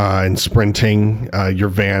panicking and sprinting. Your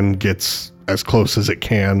van gets as close as it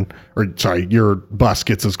can, your bus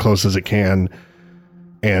gets as close as it can,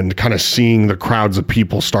 and kind of seeing the crowds of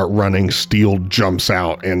people start running, Steel jumps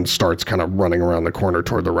out and starts kind of running around the corner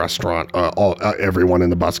toward the restaurant. Everyone in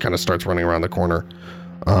the bus kind of starts running around the corner.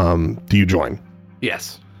 Do you join?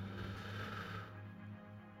 Yes.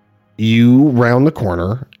 You round the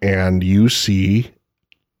corner and you see,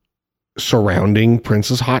 surrounding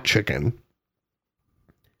Prince's Hot Chicken,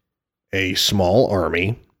 a small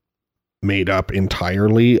army made up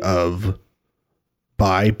entirely of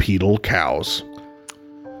bipedal cows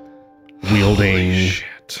wielding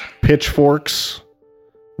pitchforks,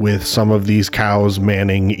 with some of these cows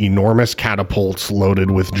manning enormous catapults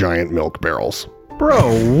loaded with giant milk barrels. Bro,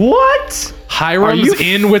 what? Hiram's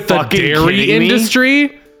in with the fucking dairy kidding me?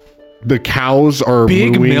 industry. The cows are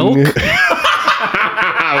Big mooing. milk?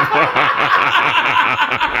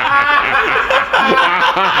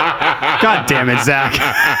 God damn it, Zach.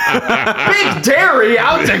 Big dairy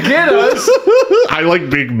out to get us. I like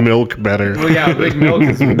big milk better. Well, yeah, big milk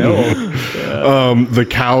is milk. The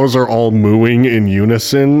cows are all mooing in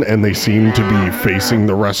unison, and they seem to be facing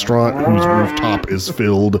the restaurant, whose rooftop is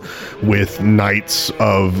filled with knights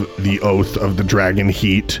of the Oath of the Dragon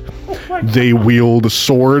Heat. They wield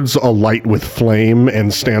swords alight with flame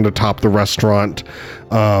and stand atop the restaurant.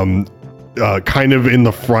 Kind of in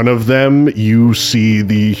the front of them, you see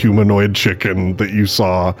the humanoid chicken that you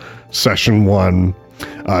saw session 1,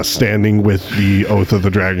 standing with the Oath of the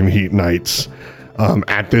Dragon Heat Knights.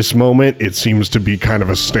 At this moment, it seems to be kind of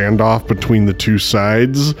a standoff between the two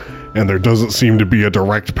sides, and there doesn't seem to be a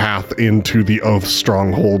direct path into the Oath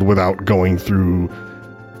stronghold without going through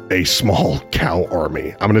a small cow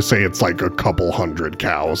army. I'm going to say it's like a couple hundred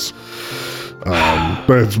cows.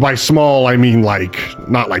 But it's by small, I mean like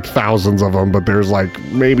not like thousands of them, but there's like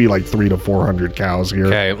maybe like 300 to 400 cows here.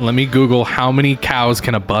 Okay, let me Google how many cows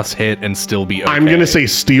can a bus hit and still be okay. I'm gonna say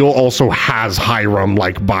Steel also has Hiram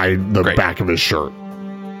like by the Great. back of his shirt.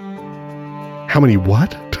 How many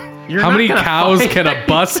what? How many cows can a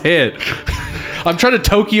bus hit? I'm trying to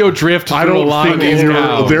Tokyo drift I through a don't lot of think these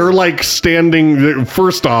cows. they're like standing.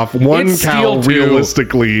 First off, one It's cow Steel too.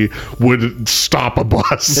 realistically would stop a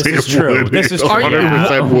bus. This It is true. would. This is It true.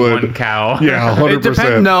 100% would. One cow. Yeah, It 100%.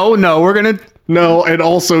 depends. No, we're gonna. No, and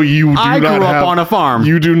also you do I not grew up have, on a farm.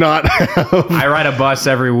 You do not have. I ride a bus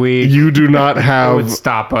every week. You do not It have would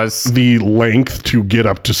stop us. the length to get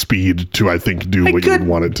up to speed to, I think, do what you would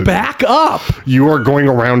want it to back up. do. You are going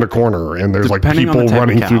around a corner and there's Depending like on the people type of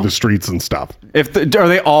running cow. through the streets and stuff. Are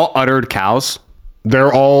they all uttered cows?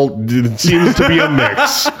 They're all, it seems to be a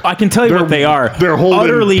mix. I can tell you what they are. They're holding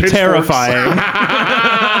utterly pitchforks. terrifying.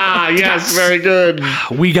 Yes, very good.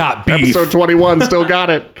 We got beef. Episode 21, still got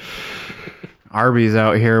it. Arby's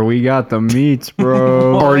out here. We got the meats,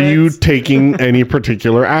 bro. Are you taking any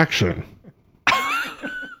particular action?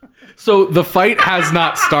 So the fight has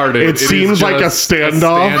not started. It is seems like a just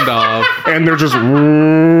standoff. And they're just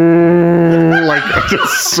like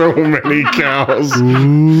just so many cows.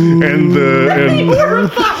 And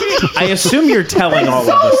I assume you're telling all of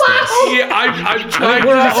us this. Yeah, I'm trying to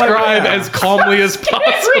describe as calmly as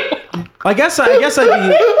possible. I guess I'd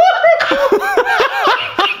be.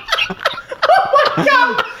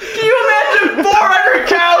 Can you imagine 400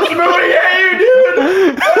 cows moving at you,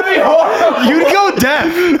 dude? That'd be horrible. You'd go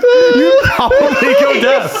deaf. You'd probably go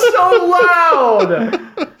deaf. So loud.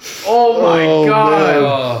 Oh my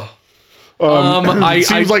god. it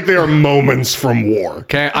seems like they are moments from war.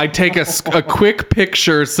 Okay, I take a quick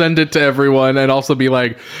picture, send it to everyone, and also be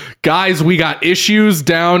like, guys, we got issues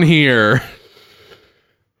down here.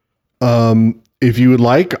 If you would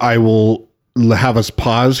like, I will have us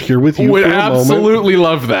pause here with you Would for a moment. absolutely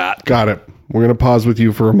love that. Got it. We're going to pause with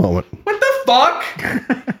you for a moment. What the fuck?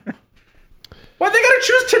 Why'd they gotta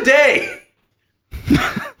choose today?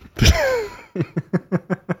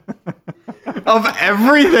 Of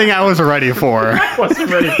everything I was ready for. Wasn't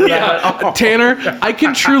ready for that. Tanner, I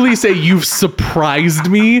can truly say you've surprised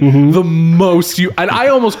me the most. And I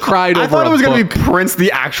almost cried over I thought it was going going to be Prince,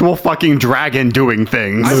 the actual fucking dragon, doing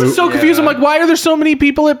things. I was so confused. I'm like, why are there so many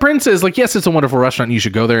people at Prince's? Like, yes, it's a wonderful restaurant. And you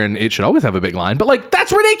should go there, and it should always have a big line. But like,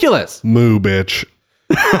 that's ridiculous. Moo, bitch.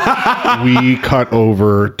 We cut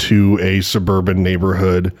over to a suburban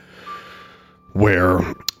neighborhood where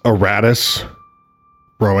Aratus,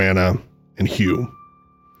 Roanna, and Hugh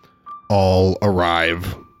all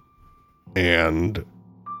arrive, and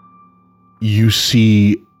you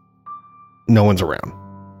see no one's around.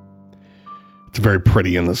 It's very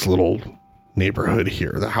pretty in this little neighborhood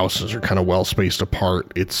here. The houses are kind of well spaced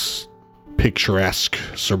apart. It's picturesque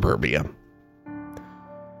suburbia,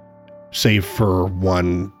 save for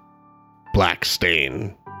one black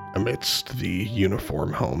stain amidst the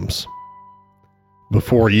uniform homes.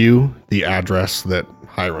 Before you, the address that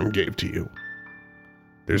Hiram gave to you.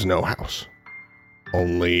 There's no house.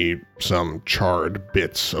 Only some charred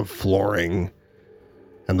bits of flooring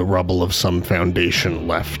and the rubble of some foundation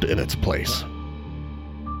left in its place.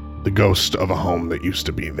 The ghost of a home that used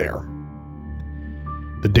to be there.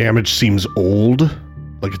 The damage seems old,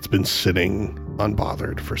 like it's been sitting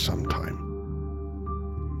unbothered for some time.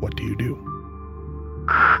 What do you do?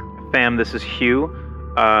 Fam, this is Hugh.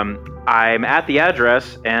 I'm at the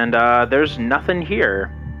address, and there's nothing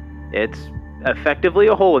here. It's effectively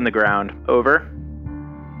a hole in the ground. Over.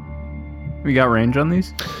 We got range on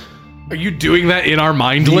these? Are you doing that in our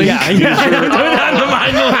mind link?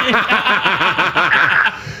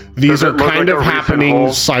 These are Does it look kind like of a recent happening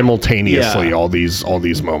hole? simultaneously, Yeah. all these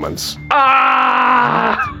moments.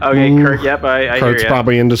 Okay, Kurt, yep, I hear Kurt's you.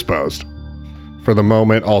 probably indisposed. For the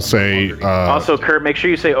moment, I'll say Also, Kurt, make sure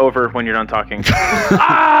you say over when you're done talking.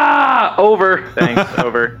 Over. Thanks,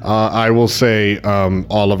 over. I will say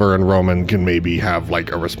Oliver and Roman can maybe have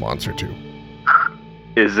like a response or two.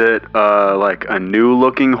 Is it like a new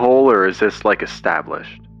looking hole, or is this like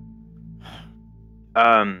established?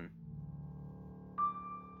 I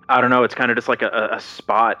don't know. It's kind of just like a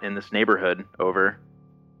spot in this neighborhood. Over.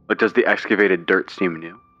 Like, does the excavated dirt seem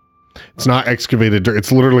new? It's not excavated dirt.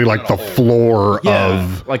 It's literally like the floor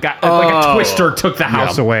of. Like a twister took the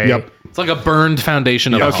house away. Yep. It's like a burned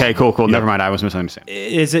foundation of a Okay, home. cool. Never mind. I was misunderstanding.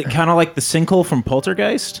 Is it kind of like the sinkhole from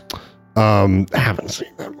Poltergeist? Haven't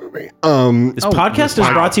seen that movie. This podcast is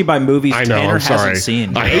brought to you by movies I know, Tanner I'm sorry. hasn't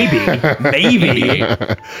seen. Maybe.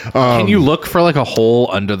 Can you look for like a hole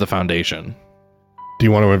under the foundation? Do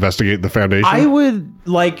you want to investigate the foundation? I would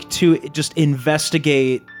like to just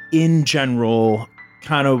investigate in general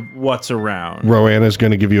kind of what's around. Roanna's going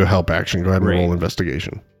to give you a help action. Go ahead and Great. roll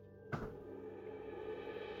investigation.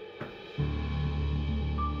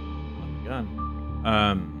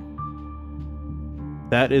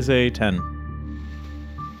 That is a 10.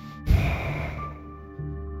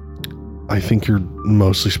 I think you're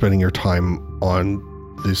mostly spending your time on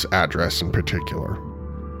this address in particular.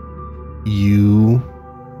 You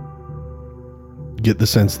get the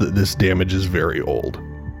sense that this damage is very old.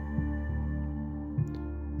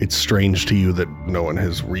 It's strange to you that no one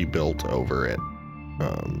has rebuilt over it.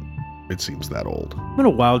 It seems that old. I'm going to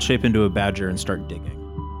wild shape into a badger and start digging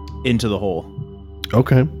into the hole.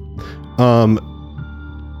 Okay.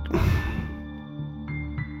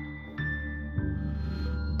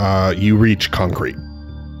 You reach concrete.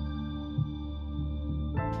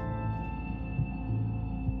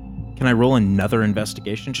 Can I roll another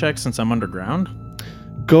investigation check since I'm underground?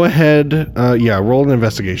 Go ahead. Roll an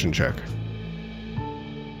investigation check.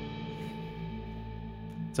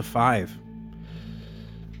 It's a 5.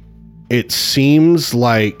 It seems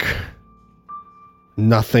like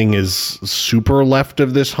nothing is super left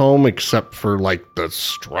of this home except for like the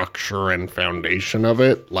structure and foundation of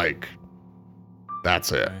it. Like,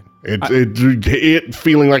 that's it. It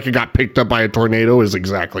feeling like it got picked up by a tornado is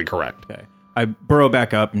exactly correct. Okay. I burrow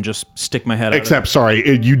back up and just stick my head out. Except, sorry,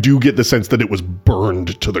 you do get the sense that it was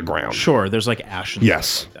burned to the ground. Sure, there's like ash and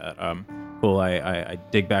Yes. stuff like that. Cool. I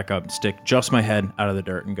dig back up, stick just my head out of the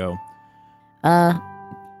dirt and go.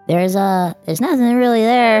 There's nothing really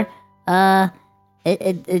there. There's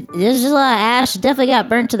just a lot of ash. It definitely got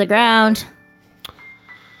burnt to the ground.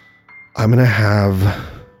 I'm gonna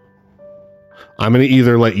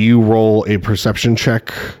either let you roll a perception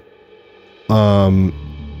check.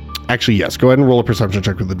 Actually, yes. Go ahead and roll a perception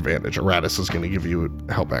check with advantage. Aratus is going to give you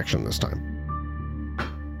a help action this time.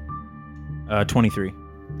 23.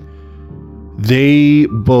 They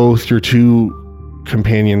both, your two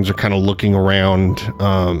companions, are kind of looking around,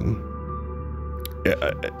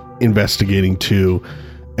 investigating too.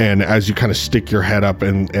 And as you kind of stick your head up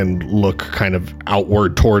and look kind of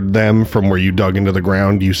outward toward them from where you dug into the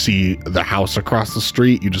ground, you see the house across the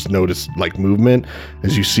street. You just notice like movement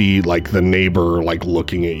as you see like the neighbor like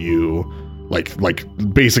looking at you, like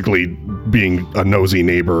basically being a nosy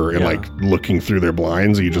neighbor and like looking through their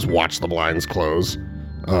blinds. You just watch the blinds close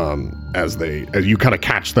as you kind of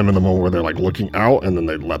catch them in the moment where they're like looking out, and then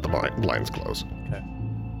they let the blinds close.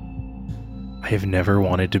 I have never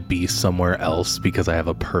wanted to be somewhere else because I have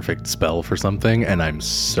a perfect spell for something, and I'm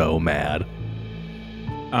so mad.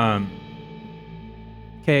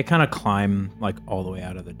 Okay, I kind of climb like all the way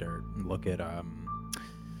out of the dirt and look at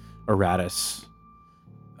Aratus.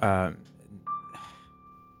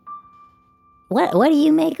 What do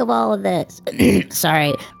you make of all of this?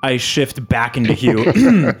 Sorry. I shift back into Hugh.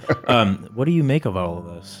 What do you make of all of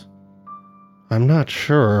this? I'm not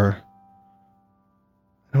sure.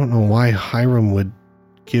 I don't know why Hiram would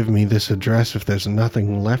give me this address if there's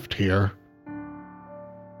nothing left here.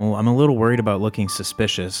 Well, I'm a little worried about looking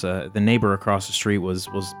suspicious. The neighbor across the street was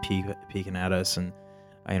peeking at us, and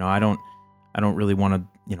I don't really want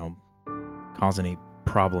to cause any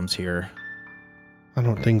problems here. I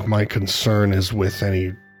don't think my concern is with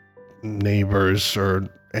any neighbors or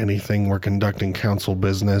anything. We're conducting council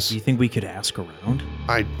business. Do you think we could ask around?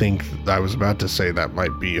 I think I was about to say that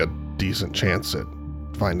might be a decent chance at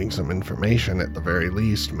finding some information at the very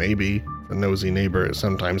least. Maybe a nosy neighbor is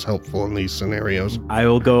sometimes helpful in these scenarios. I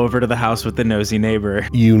will go over to the house with the nosy neighbor.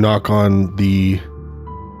 You knock on the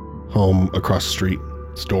home across the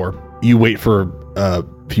street's door. You wait for a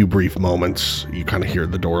few brief moments. You kind of hear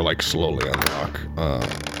the door like slowly unlock.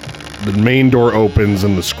 The main door opens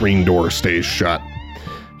and the screen door stays shut.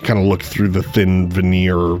 You kind of look through the thin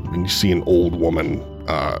veneer and you see an old woman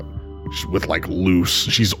with like loose,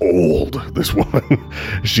 she's old, this woman.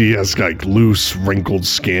 She has like loose, wrinkled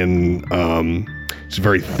skin. She's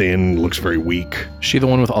very thin, looks very weak. She the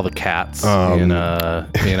one with all the cats in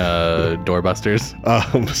Doorbusters?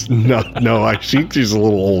 No, she's a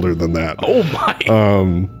little older than that. Oh my!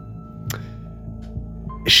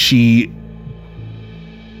 She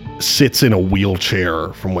sits in a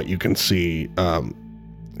wheelchair, from what you can see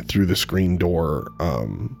through the screen door.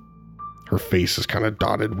 Her face is kind of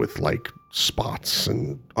dotted with like spots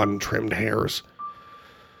and untrimmed hairs.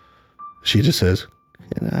 She just says,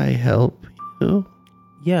 "Can I help you?"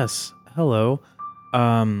 Yes. Hello.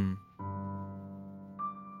 I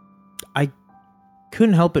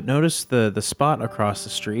couldn't help but notice the spot across the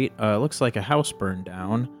street. It looks like a house burned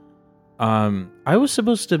down. I was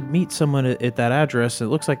supposed to meet someone at that address. It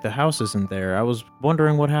looks like the house isn't there. I was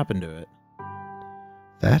wondering what happened to it.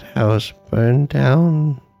 That house burned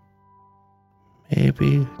down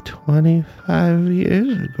maybe 25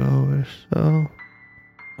 years ago or so.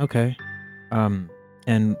 Okay.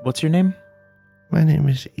 And what's your name? My name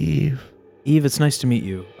is Eve. Eve, it's nice to meet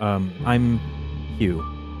you. I'm Hugh.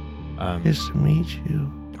 Nice to meet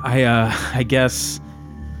you. I guess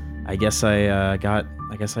I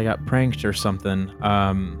got pranked or something.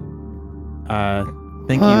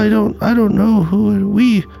 Thank you. I don't know who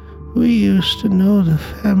we used to know the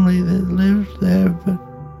family that lived there, but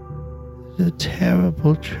it's a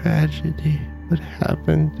terrible tragedy what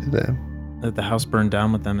happened to them. That the house burned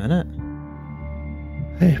down with them in it?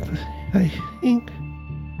 I think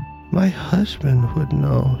my husband would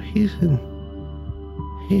know. He's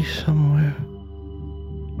somewhere.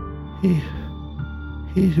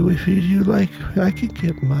 If you like, I could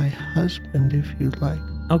get my husband if you like.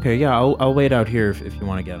 Okay, yeah, I'll wait out here if you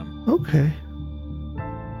want to get him. Okay.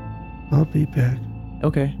 I'll be back.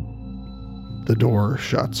 Okay. The door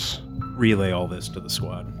shuts. Relay all this to the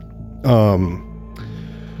squad.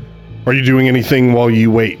 Are you doing anything while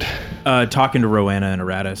you wait? Talking to Rowena and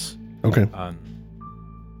Aratus. Okay.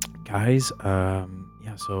 Guys,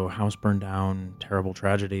 yeah, so house burned down, terrible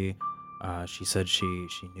tragedy. She said she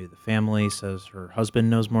knew the family, says her husband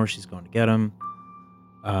knows more, she's going to get him.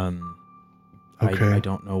 Okay. I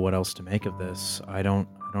don't know what else to make of this. I don't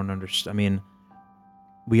understand. I mean,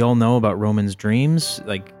 we all know about Roman's dreams.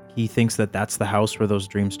 Like, he thinks that that's the house where those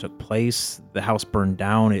dreams took place. The house burned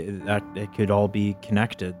down. It could all be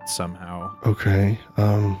connected somehow. Okay.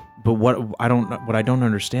 But what I don't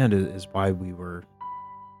understand is why we were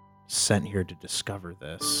sent here to discover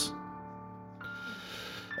this.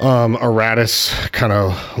 Aratus kind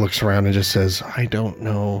of looks around and just says, "I don't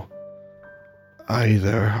know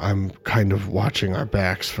either. I'm kind of watching our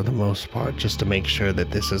backs for the most part, just to make sure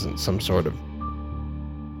that this isn't some sort of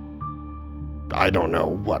I don't know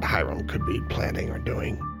what Hiram could be planning or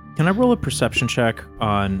doing. Can I roll a perception check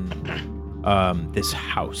on this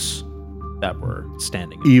house that we're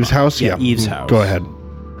standing in? Eve's house? Yeah, Eve's house. Go ahead.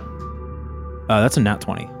 That's a nat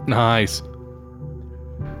 20. Nice.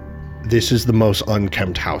 This is the most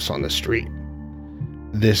unkempt house on the street.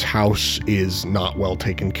 This house is not well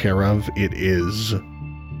taken care of. It is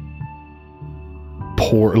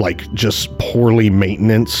just poorly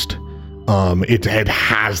maintained. It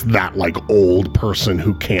has that like old person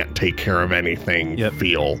who can't take care of anything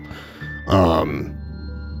feel.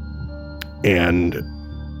 And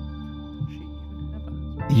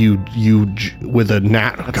you with a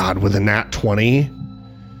nat 20,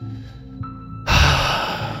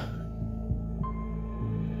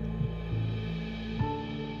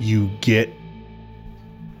 you get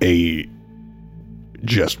a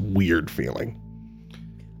just weird feeling.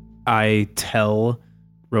 I tell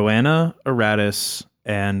Rowena, Aratus,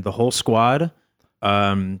 and the whole squad,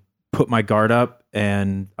 put my guard up,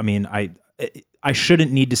 and I mean, I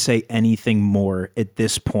shouldn't need to say anything more at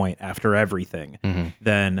this point after everything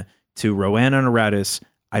than to Rowena and Aratus,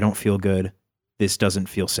 I don't feel good. This doesn't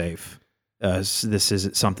feel safe. This is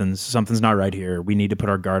something's not right here. We need to put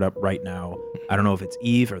our guard up right now. I don't know if it's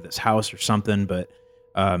Eve or this house or something, but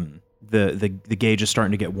the gauge is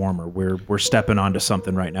starting to get warmer. We're stepping onto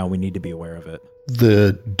something right now. We need to be aware of it.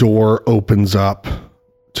 The door opens up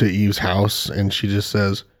to Eve's house, and she just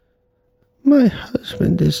says, "My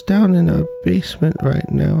husband is down in our basement right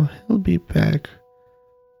now. He'll be back.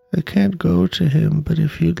 I can't go to him, but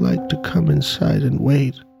if you'd like to come inside and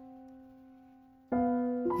wait,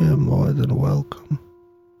 you're more than welcome."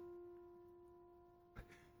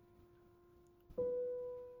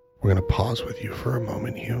 We're going to pause with you for a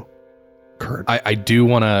moment, Hugh. Kurt. I do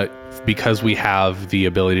want to, because we have the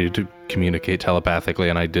ability to communicate telepathically,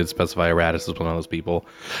 and I did specify Aratus as one of those people.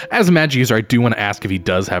 As a magic user, I do want to ask if he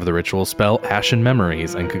does have the ritual spell Ashen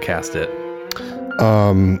Memories and could cast it.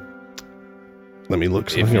 Let me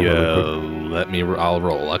look. If you let me, I'll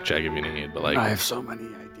roll a luck check if you need. But like, I have so many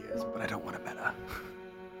ideas, but I don't want to meta.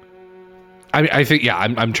 I think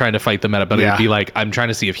I'm trying to fight the meta, but it'd be like I'm trying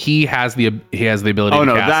to see if he has the ability to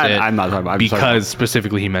cast it. I'm not talking about because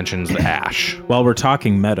specifically he mentions the ash. While we're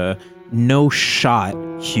talking meta, no shot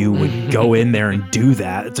Hugh would go in there and do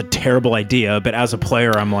that. It's a terrible idea, but as a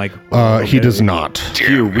player, I'm like, okay. He does not.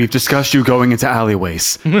 Hugh, we've discussed you going into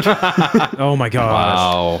alleyways. Oh my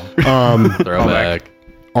gosh. Wow. Throwback.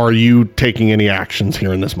 Are you taking any actions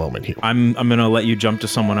here in this moment, Hugh? I'm gonna let you jump to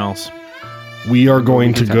someone else. We are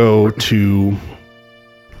going to go to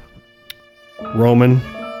Roman,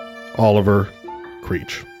 Oliver,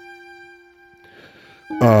 Creech.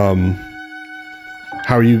 How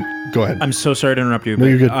are you? Go ahead. I'm so sorry to interrupt you. No,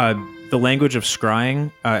 you're good. The language of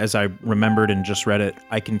scrying, as I remembered and just read it,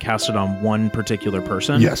 I can cast it on one particular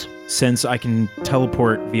person. Yes. Since I can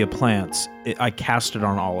teleport via plants, I cast it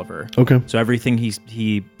on Oliver. Okay. So everything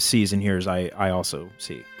he sees and hears, I also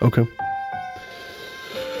see. Okay.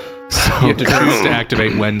 You have to choose to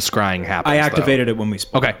activate when scrying happens. I activated it when we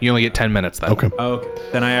spoke. Okay, you only get 10 minutes then. Okay. Oh, okay.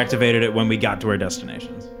 Then I activated it when we got to our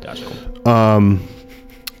destinations. Gotcha.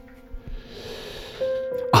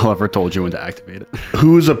 Oliver told you when to activate it.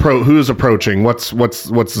 Who's approaching? What's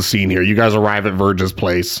the scene here? You guys arrive at Verge's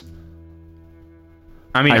place.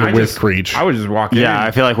 I mean, I with Creech. I would just walk in. Yeah,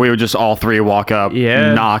 I feel like we would just all three walk up,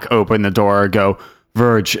 knock, open the door, go,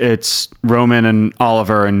 Verge, it's Roman and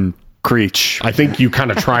Oliver and Creech. I think you kind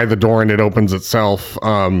of try the door and it opens itself.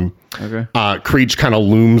 Okay. Creech kind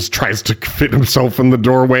of tries to fit himself in the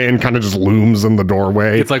doorway and kind of just looms in the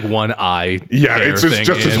doorway. It's like one eye. Yeah, it's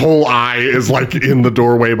just his whole eye is like in the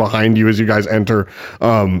doorway behind you as you guys enter.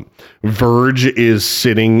 Verge is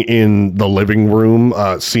sitting in the living room,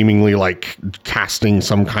 seemingly like casting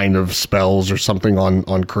some kind of spells or something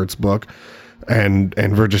on Kurt's book. And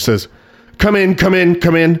Verge says, Come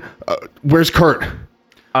in. Where's Kurt?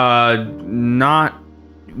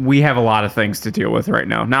 We have a lot of things to deal with right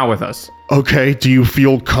now. Not with us. Okay. Do you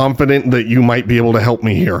feel confident that you might be able to help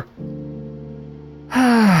me here?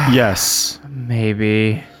 Yes.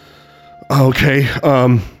 Maybe. Okay.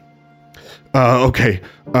 Okay.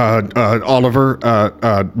 Oliver,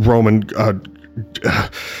 Roman,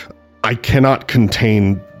 I cannot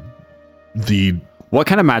contain the... What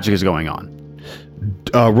kind of magic is going on?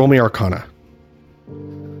 Roll me Arcana.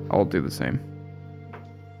 I'll do the same.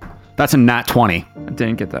 That's a nat 20. I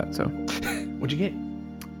didn't get that, so. What'd you get?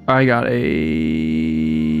 I got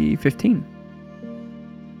a 15.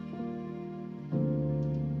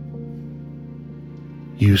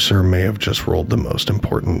 You, sir, may have just rolled the most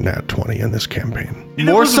important nat 20 in this campaign.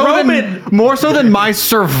 More so than my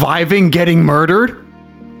surviving getting murdered?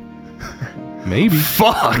 Maybe.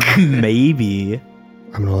 Fuck. Maybe.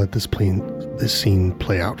 I'm gonna let this scene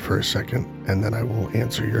play out for a second, and then I will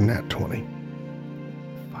answer your nat 20.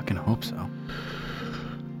 Fucking hope so.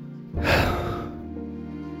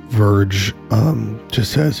 Verge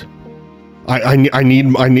just says, I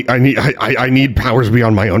need powers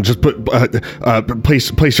beyond my own. Just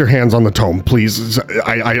place your hands on the tome, please.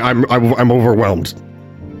 I'm overwhelmed.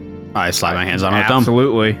 I slap my hands on the thumb.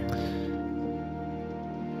 Absolutely.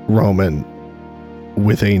 Roman,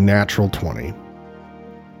 with a natural 20,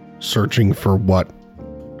 searching for what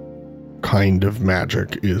kind of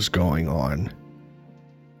magic is going on.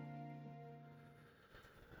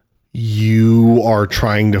 You are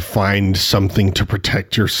trying to find something to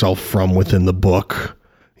protect yourself from within the book.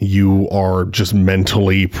 You are just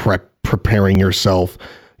mentally preparing yourself.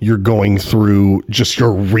 You're going through just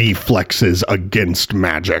your reflexes against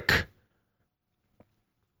magic.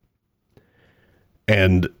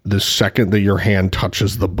 And the second that your hand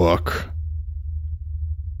touches the book,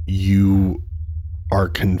 you are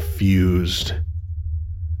confused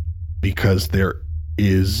because there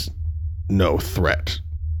is no threat.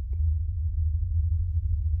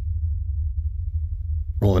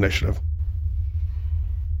 Roll initiative.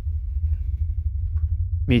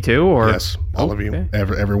 Me too, or Yes, all of you. okay.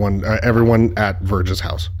 Everyone at Verge's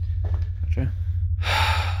house. Gotcha.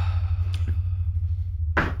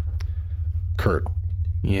 Kurt,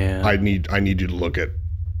 Yeah. I need you to look at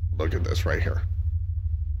this right here.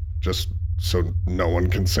 Just so no one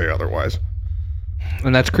can say otherwise.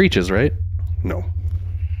 And that's Creatures, right? No.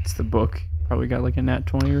 It's the book. Probably got like a nat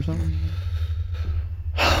 20 or something.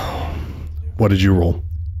 What did you roll?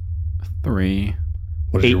 3.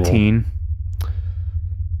 What did you roll? 18.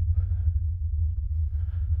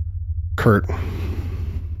 Kurt,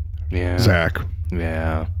 Yeah. Zach,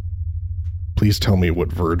 Yeah. please tell me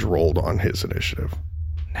what Verge rolled on his initiative.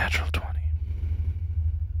 Natural 20.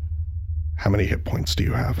 How many hit points do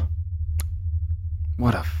you have?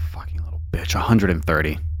 What a fucking little bitch.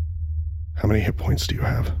 130. How many hit points do you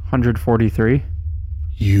have? 143.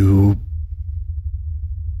 You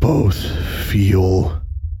both feel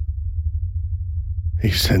a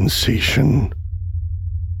sensation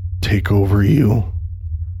take over you.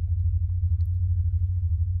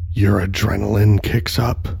 Your adrenaline kicks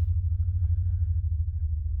up,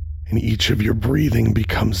 and each of your breathing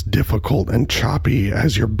becomes difficult and choppy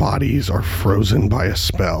as your bodies are frozen by a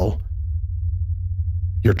spell.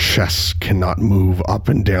 Your chests cannot move up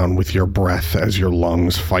and down with your breath as your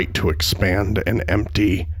lungs fight to expand and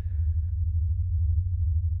empty.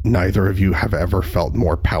 Neither of you have ever felt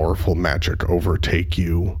more powerful magic overtake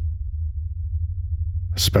you,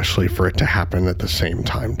 especially for it to happen at the same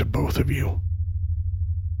time to both of you.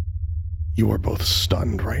 You are both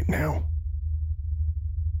stunned right now.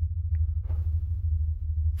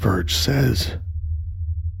 Verge says,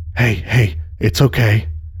 Hey, it's okay.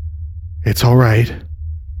 It's all right.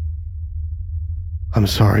 I'm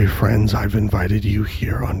sorry, friends, I've invited you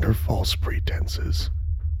here under false pretenses.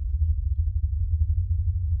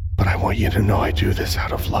 But I want you to know I do this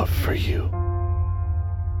out of love for you.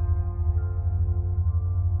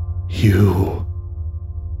 You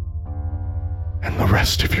and the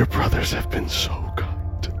rest of your brothers have been so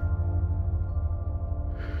kind to me.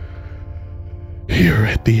 Here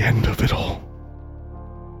at the end of it all.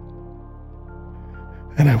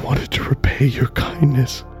 And I wanted to repay your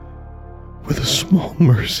kindness with a small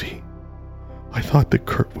mercy. I thought that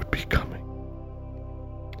Kurt would be coming.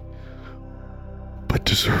 But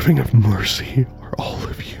deserving of mercy are all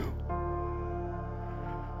of you.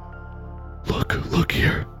 Look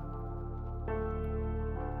here.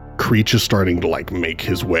 Creech is starting to make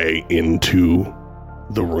his way into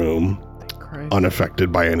the room, Thank Christ.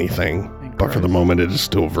 unaffected by anything. Thank But for the Christ. moment, it is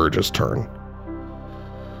still Verge's turn.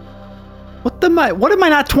 What did my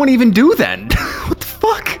nat 20 even do then? What the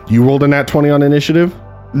fuck? You rolled a nat 20 on initiative?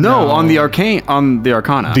 No, on the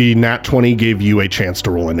Arcana. The nat 20 gave you a chance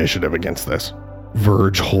to roll initiative against this.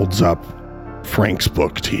 Verge holds up Frank's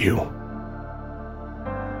book to you.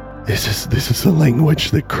 This is the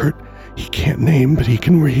language that Kurt, he can't name, but he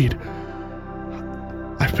can read.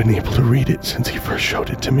 I've been able to read it since he first showed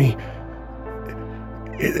it to me.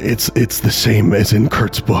 It's the same as in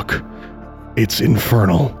Kurt's book. It's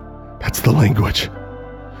infernal. That's the language.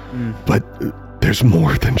 But there's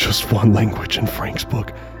more than just one language in Frank's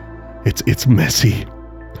book. It's messy.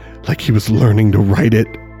 Like he was learning to write it.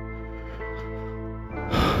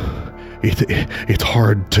 It's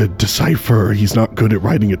hard to decipher. He's not good at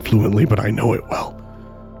writing it fluently, but I know it well.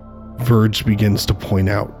 Verge begins to point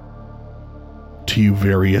out to you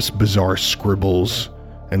various bizarre scribbles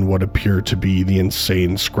and what appear to be the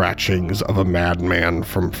insane scratchings of a madman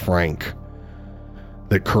from Frank.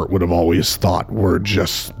 that Kurt would have always thought were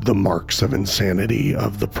just the marks of insanity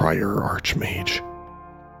of the prior Archmage.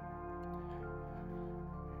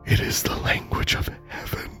 It is the language of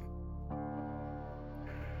heaven.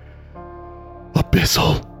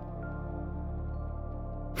 Abyssal.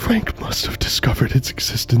 Frank must have discovered its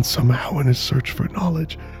existence somehow in his search for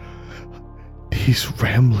knowledge. These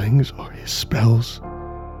ramblings are his spells.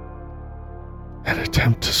 An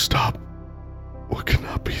attempt to stop what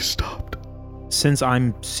cannot be stopped. Since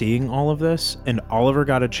I'm seeing all of this, and Oliver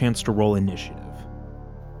got a chance to roll initiative,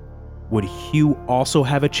 would Hugh also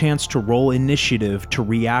have a chance to roll initiative to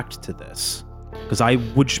react to this? Because I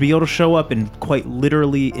would be able to show up in quite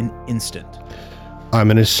literally an instant. I'm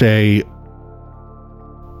going to say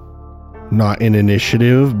not in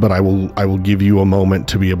initiative, but I will give you a moment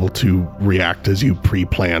to be able to react as you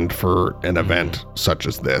pre-planned for an event such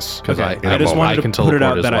as this. Because I just wanted to put it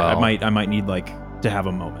out that I might need to have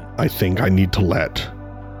a moment. I think I need to let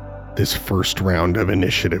this first round of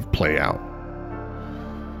initiative play out.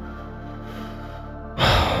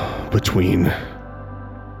 Between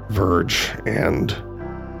Verge and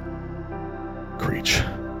Creech.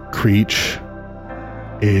 Creech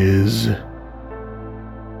is...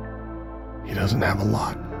 he doesn't have a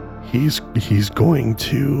lot. He's going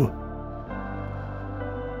to...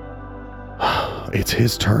 it's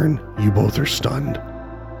his turn. You both are stunned.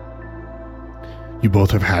 You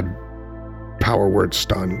both have had Power Word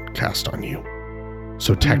Stun cast on you.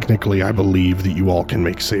 So technically, I believe that you all can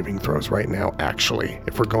make saving throws right now, actually,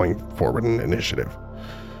 if we're going forward in initiative.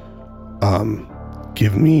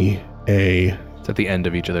 Give me a... It's at the end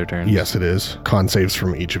of each of their turns. Yes, it is. Con saves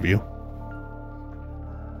from each of you.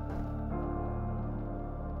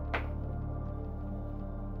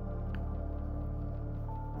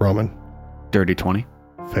 Roman. Dirty 20.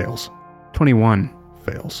 Fails. 21.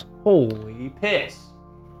 Fails. Holy piss.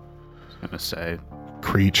 I was going to say,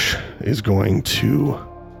 Creech is going to...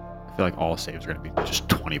 I feel like all saves are going to be just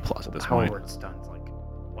 20 plus at this Power point. Word Stun's like,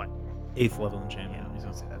 what? 8th level enchantment. Yeah, I was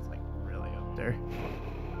gonna say that's like really up there.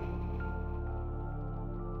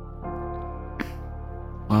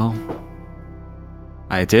 Well,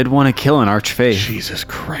 I did want to kill an Archfey. Jesus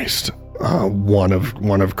Christ. One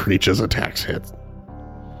of Creech's attacks hits.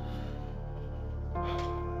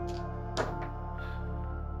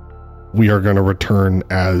 We are going to return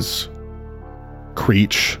as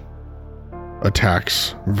Creech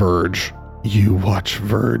attacks Verge. You watch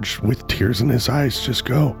Verge with tears in his eyes just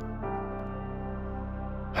go,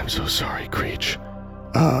 I'm so sorry, Creech.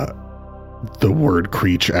 The word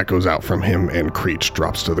Creech echoes out from him, and Creech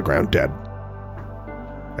drops to the ground dead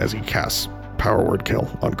as he casts Power Word Kill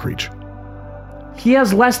on Creech. He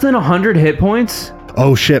has less than 100 hit points?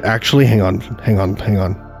 Oh shit, actually, hang on.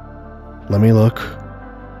 Let me look.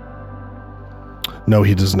 No,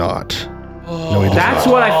 he does not. No, he does That's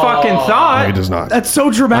not. what I fucking thought. No, he does not. That's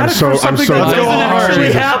so dramatic for something that doesn't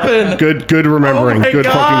actually happen. Good remembering. Good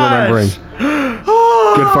fucking remembering.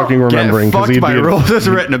 Good fucking remembering. Get fucked by rules as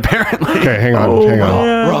written, apparently. Okay, hang on.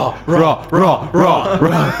 Raw.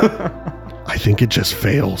 I think it just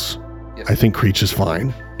fails. I think Creech is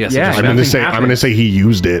fine. Yes, Yeah, it I'm just nothing gonna say he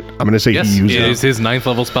used it. I'm gonna say yes, he used it it. is his 9th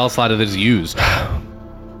level spell slot that is used.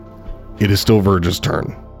 It is still Verge's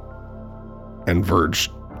turn. And Verge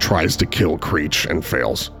tries to kill Creech and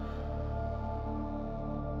fails.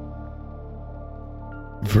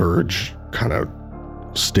 Verge kind of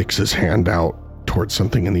sticks his hand out towards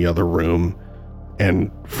something in the other room,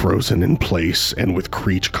 and frozen in place and with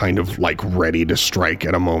Creech kind of like ready to strike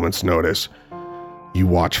at a moment's notice, you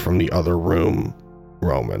watch from the other room,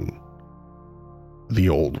 Roman, the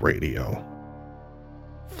old radio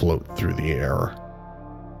float through the air.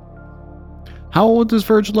 How old does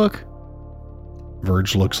Verge look?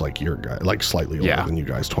 Verge looks like your guy, like slightly older Yeah. than you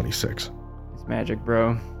guys, 26. It's magic,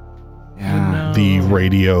 bro. Yeah. The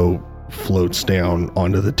radio floats down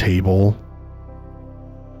onto the table.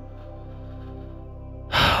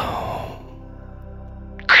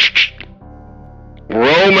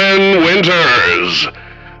 Roman Winters,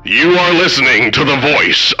 you are listening to the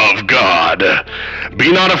voice of God.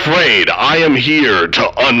 Be not afraid, I am here to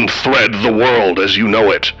unthread the world as you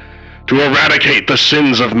know it, to eradicate the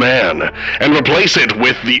sins of man, and replace it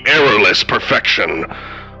with the errorless perfection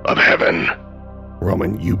of heaven.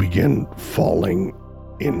 Roman, you begin falling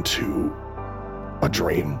into a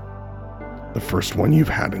dream. The first one you've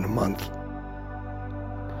had in a month.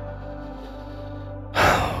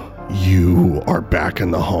 You are back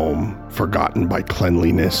in the home, forgotten by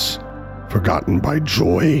cleanliness, forgotten by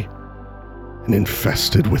joy, and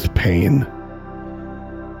infested with pain.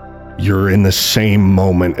 You're in the same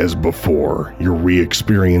moment as before. You're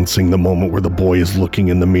re-experiencing the moment where the boy is looking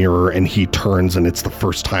in the mirror and he turns, and it's the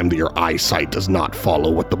first time that your eyesight does not follow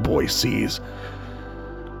what the boy sees.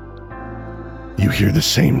 You hear the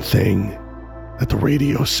same thing that the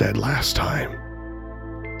radio said last time.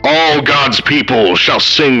 All God's people shall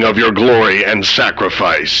sing of your glory and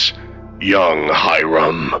sacrifice, young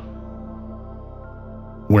Hiram.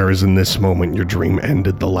 Whereas in this moment your dream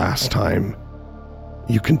ended the last time,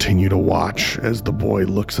 you continue to watch as the boy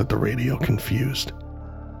looks at the radio confused.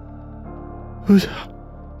 Who's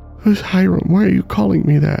Hiram? Why are you calling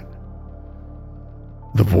me that?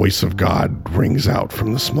 The voice of God rings out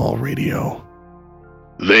from the small radio.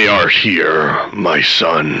 They are here, my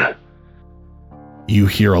son. You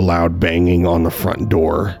hear a loud banging on the front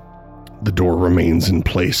door. The door remains in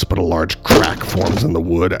place, but a large crack forms in the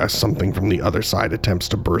wood as something from the other side attempts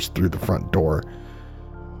to burst through the front door.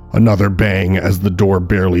 Another bang as the door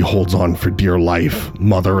barely holds on for dear life.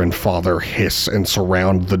 Mother and father hiss and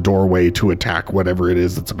surround the doorway to attack whatever it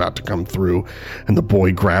is that's about to come through, and the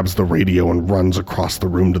boy grabs the radio and runs across the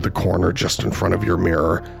room to the corner just in front of your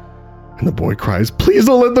mirror. And the boy cries, "Please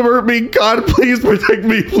don't let them hurt me! God, please protect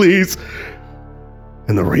me, please!"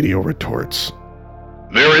 And the radio retorts,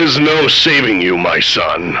 There is no saving you, my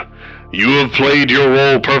son. You have played your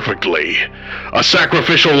role perfectly. A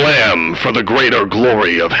sacrificial lamb for the greater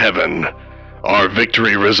glory of heaven. Our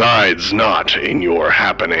victory resides not in your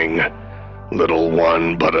happening, little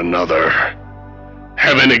one, but another.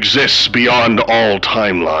 Heaven exists beyond all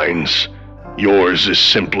timelines. Yours is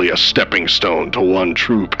simply a stepping stone to one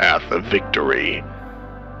true path of victory.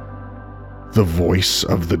 The voice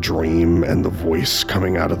of the dream and the voice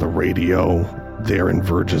coming out of the radio there in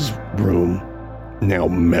Verge's room now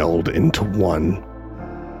meld into one.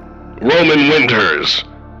 Roman Winters,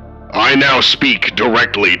 I now speak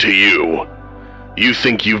directly to you. You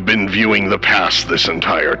think you've been viewing the past this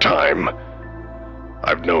entire time.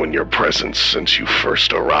 I've known your presence since you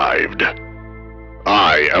first arrived.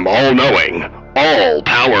 I am all-knowing,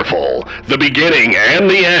 all-powerful, the beginning and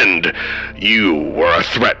the end. You were a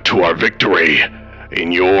threat to our victory,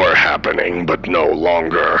 in your happening, but no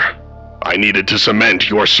longer. I needed to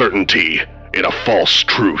cement your certainty in a false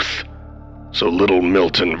truth, so little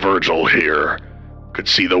Milton Virgil here could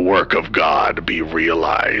see the work of God be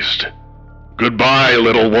realized. Goodbye,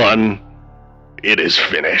 little one. It is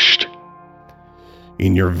finished.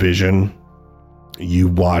 In your vision, you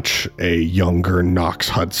watch a younger Knox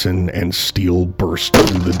Hudson and Steele burst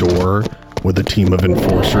through the door with a team of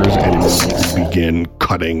enforcers and immediately begin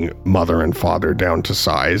cutting mother and father down to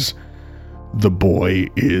size. The boy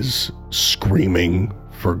is screaming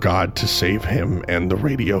for God to save him, and the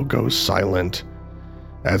radio goes silent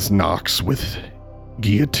as Knox, with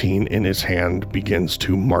guillotine in his hand, begins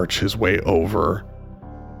to march his way over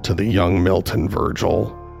to the young Milton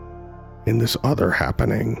Virgil in this other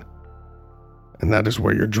happening. And that is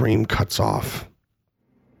where your dream cuts off,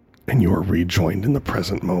 and you are rejoined in the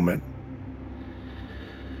present moment.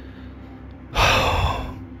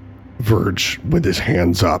 Verge, with his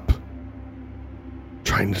hands up,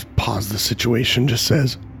 trying to pause the situation, just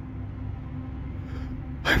says,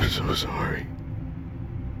 I'm so sorry.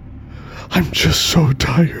 I'm just so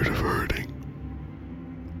tired of hurting.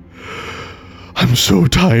 I'm so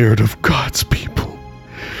tired of God's people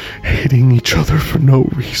hating each other for no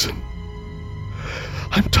reason.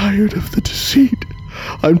 I'm tired of the deceit.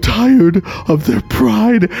 I'm tired of their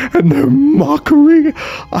pride and their mockery.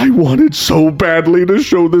 I wanted so badly to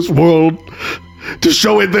show this world, to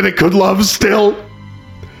show it that it could love still.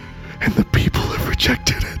 And the people have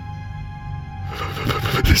rejected it.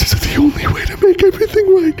 This is the only way to make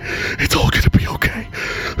everything right. It's all gonna be okay.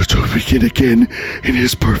 So we begin again in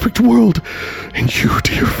his perfect world. And you,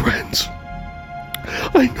 dear friends,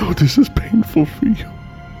 I know this is painful for you,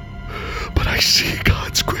 but I see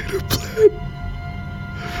God's greater plan.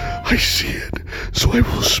 I see it, so I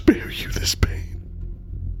will spare you this pain.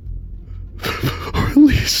 Or at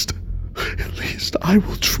least I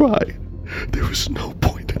will try. There is no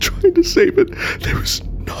point in trying to save it. There is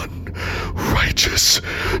none righteous,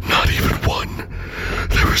 not even one.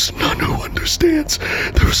 There is none who understands.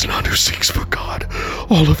 There is none who seeks for God.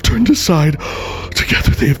 All have turned aside.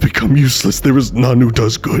 Together they have become useless. There is none who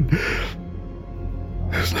does good.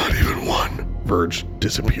 There's not even one. Verge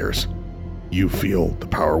disappears. You feel the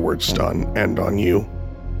power word stun end on you.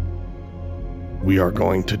 We are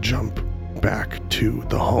going to jump back to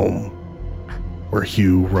the home where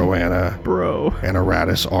Hugh, Roanna, and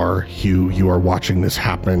Aratus are. Hugh, you are watching this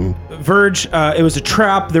happen. Verge, it was a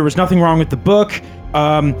trap. There was nothing wrong with the book.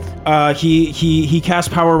 He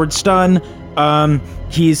cast power word stun.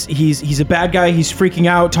 He's a bad guy. He's freaking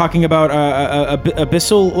out, talking about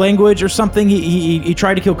abyssal language or something. He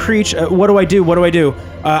tried to kill Creech. What do I do?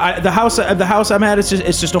 The house I'm at, it's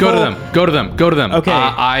just a Go hole. to them. Okay.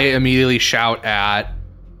 I immediately shout at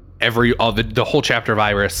the whole chapter of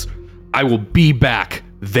Iris. I will be back.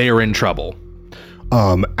 They're in trouble.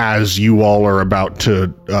 As you all are about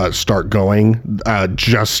to start going,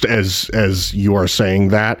 just as you are saying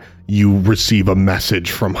that, you receive a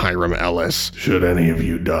message from Hiram Ellis. Should any of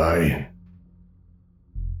you die,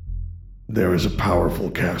 there is a powerful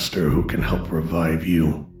caster who can help revive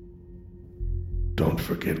you. Don't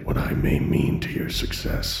forget what I may mean to your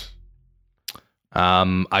success.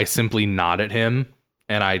 I simply nod at him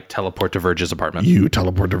and I teleport to Verge's apartment. You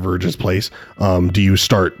teleport to Verge's place. Do you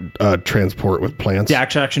start transport with plants?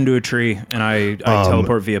 Dash action to a tree, and I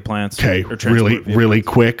teleport via plants. Okay, or transport via really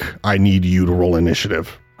plants. quick. I need you to roll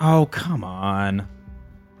initiative. Oh, come on.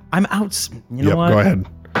 I'm out. You know what? Go ahead.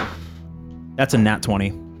 That's a nat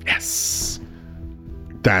 20. Yes.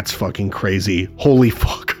 That's fucking crazy. Holy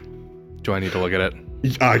fuck. Do I need to look at it?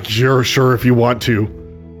 You're sure if you want to.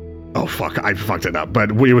 Oh fuck, I fucked it up. But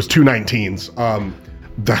it was 2 19s.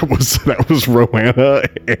 That was Roanna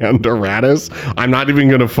and Aratus. I'm not even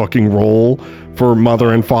gonna fucking roll for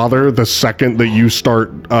mother and father. The second that you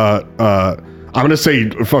start I'm gonna say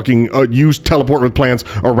fucking use teleport with plants.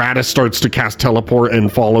 Aratus starts to cast teleport and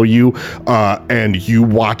follow you, and you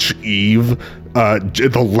watch Eve,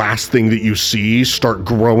 the last thing that you see, start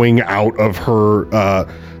growing out of her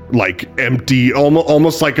like empty,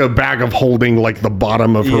 almost like a bag of holding, like the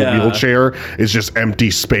bottom of her wheelchair is just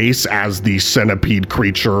empty space as the centipede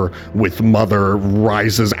creature with mother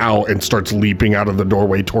rises out and starts leaping out of the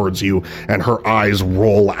doorway towards you, and her eyes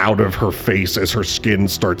roll out of her face as her skin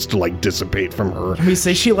starts to like dissipate from her. Can we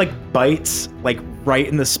say she like bites like right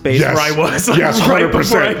in the space where I was? Like, yes, right 100%.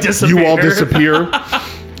 before I You all disappear.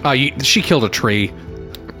 She killed a tree.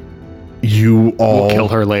 You all We'll kill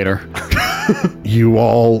her later. You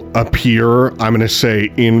all appear, I'm gonna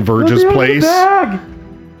say, in Verge's place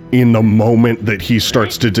in the moment that he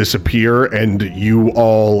starts to disappear, and you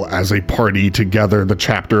all as a party together, the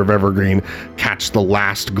chapter of Evergreen, catch the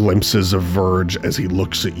last glimpses of Verge as he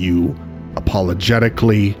looks at you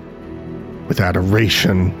apologetically, with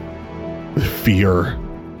adoration, with fear,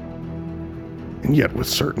 and yet with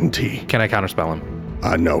certainty. Can I counterspell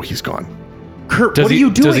him? No, he's gone. Kurt, what are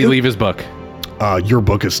you doing? Does he leave his book? Your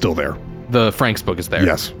book is still there. The Frank's book is there.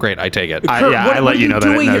 Yes. Great, I take it. Kurt, I what let are you know that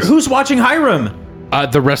doing it here? knows. Who's watching Hiram?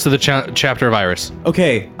 The rest of the chapter of Iris.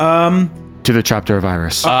 Okay. To the chapter of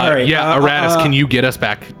Iris. all right, Aratus, can you get us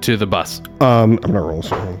back to the bus? I'm gonna roll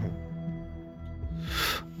something.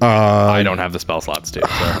 I don't have the spell slots, dude. So.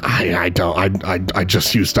 I don't. I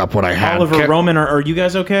just used up what I had. Oliver, Roman, are you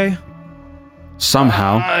guys okay?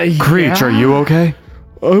 Somehow. Creech, are you okay?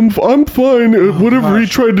 I'm fine. Whatever he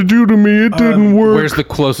tried to do to me, it didn't work. Where's the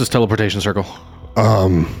closest teleportation circle?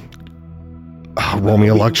 Roll me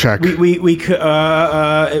a luck check. We could.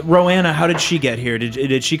 Roanna, how did she get here?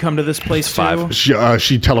 Did she come to this place too? 5. She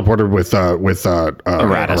teleported with Aratus.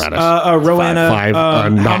 Roanna, 5.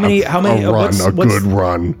 how many? A run, a good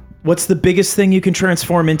run. What's the biggest thing you can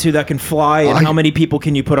transform into that can fly, and how many people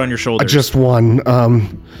can you put on your shoulders? Just one.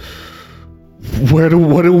 What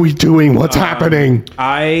are we doing? What's happening?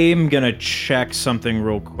 I'm gonna check something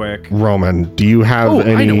real quick. Roman, do you have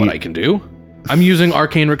any? I know what I can do. I'm using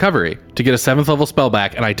Arcane Recovery to get a 7th level spell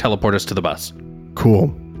back, and I teleport us to the bus. Cool.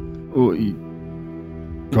 Go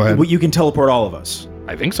ahead. You can teleport all of us.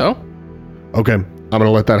 I think so. Okay, I'm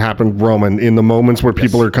gonna let that happen. Roman, in the moments where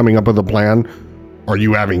people are coming up with a plan, are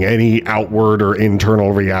you having any outward or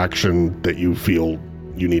internal reaction that you feel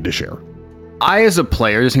you need to share? I, as a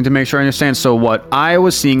player, just need to make sure I understand. So what I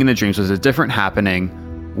was seeing in the dreams was a different happening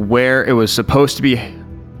where it was supposed to be...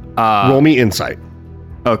 Roll me insight.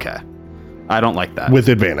 Okay. I don't like that. With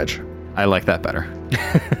advantage. I like that better.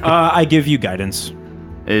 I give you guidance.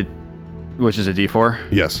 Which is a D4?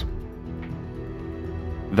 Yes.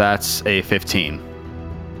 That's a 15.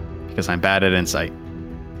 Because I'm bad at insight.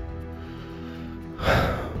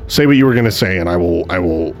 Say what you were going to say, and I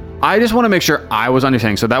will... I just want to make sure I was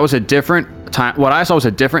understanding. So that was a different time. What I saw was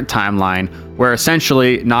a different timeline where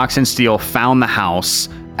essentially Nox and Steel found the house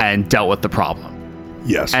and dealt with the problem.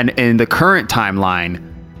 Yes. And in the current timeline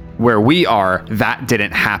where we are, that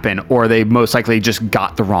didn't happen, or they most likely just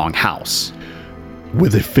got the wrong house.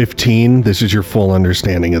 With a 15, this is your full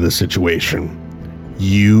understanding of the situation.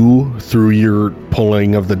 You, through your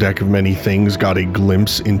pulling of the deck of many things, got a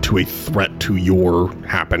glimpse into a threat to your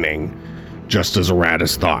happening, just as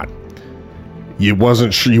Aratus thought. You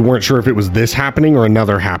weren't sure if it was this happening or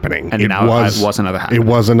another happening. And now it was another happening. It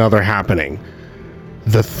was another happening.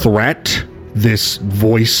 The threat, this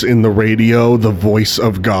voice in the radio, the voice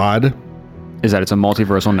of God, is that it's a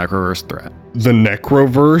multiversal necroverse threat. the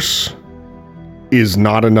Necroverse is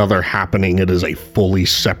not another happening. It is a fully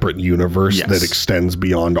separate universe that extends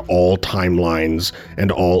beyond all timelines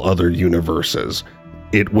and all other universes.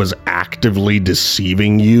 It was actively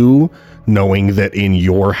deceiving you, knowing that in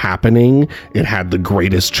your happening, it had the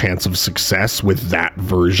greatest chance of success with that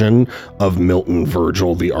version of Milton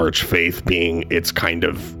Virgil, the Archfaith, being its kind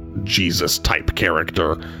of Jesus-type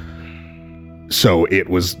character. So it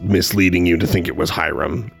was misleading you to think it was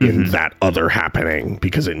Hiram in that other happening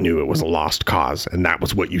because it knew it was a lost cause. And that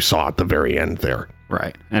was what you saw at the very end there.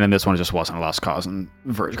 Right. And then this one just wasn't a lost cause, and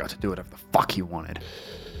Verge got to do whatever the fuck he wanted.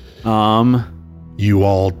 You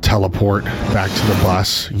all teleport back to the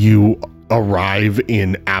bus. You arrive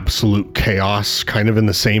in absolute chaos, kind of in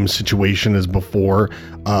the same situation as before.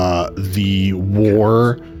 The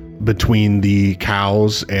war between the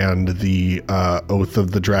cows and the Oath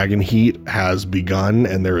of the Dragon Heat has begun,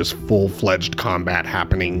 and there is full-fledged combat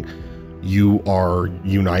happening. You are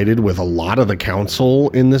united with a lot of the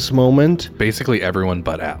council in this moment. Basically everyone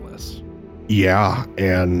but Atlas. Yeah,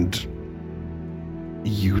 and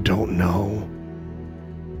you don't know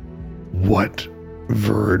what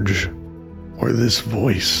Verge or this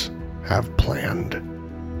voice have planned.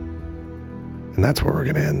 And that's where we're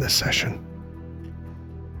going to end this session.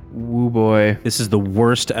 Woo boy. This is the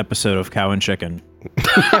worst episode of Cow and Chicken.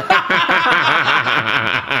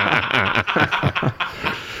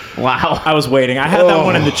 Wow. I was waiting. I had that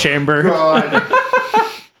one in the chamber.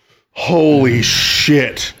 Holy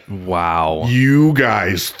shit. Wow. You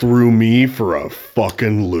guys threw me for a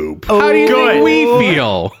fucking loop. How do you think we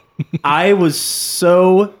feel? I was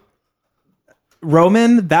so...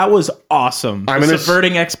 Roman, that was awesome.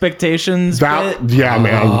 Subverting expectations. Yeah,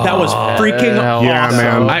 man. That was freaking awesome. Yeah,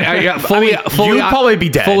 man. Fully, you'd probably be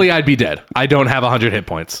dead. Fully, I'd be dead. I don't have 100 hit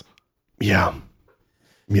points. Yeah.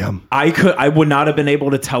 I would not have been able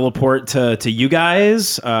to teleport to you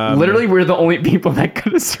guys. Literally, we're the only people that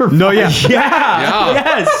could have survived. No, yeah.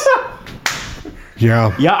 Yes.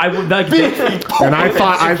 Yeah. Yeah, I would like. And I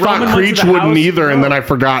thought Creech wouldn't either, and then I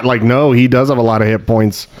forgot, like, no, he does have a lot of hit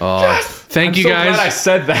points. Thank you guys. Glad I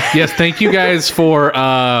said that. Yes, thank you guys for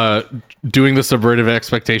doing the subvertive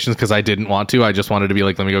expectations, because I didn't want to. I just wanted to be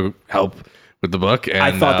like, let me go help with the book. And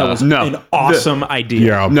I thought that was an awesome idea.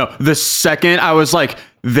 Yeah. No, the second I was like,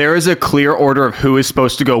 there is a clear order of who is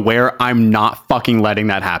supposed to go where, I'm not fucking letting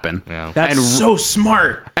that happen. Yeah. That's so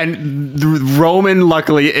smart. And Roman,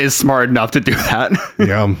 luckily, is smart enough to do that.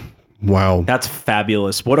 Yeah. Wow. That's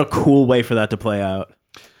fabulous. What a cool way for that to play out.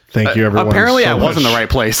 Thank you, everyone. Apparently, so I was in the much. right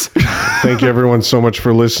place. Thank you, everyone, so much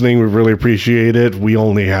for listening. We really appreciate it. We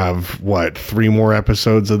only have, 3 more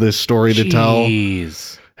episodes of this story to tell?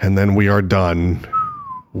 Jeez. And then we are done.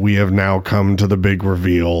 We have now come to the big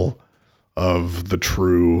reveal of the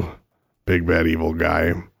true big bad evil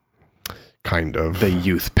guy. Kind of. The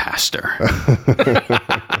youth pastor.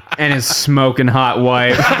 And his smoking hot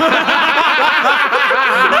wife.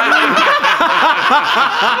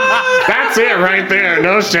 That's it right there.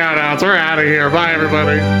 No shout outs. We're out of here. Bye,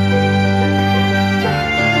 everybody.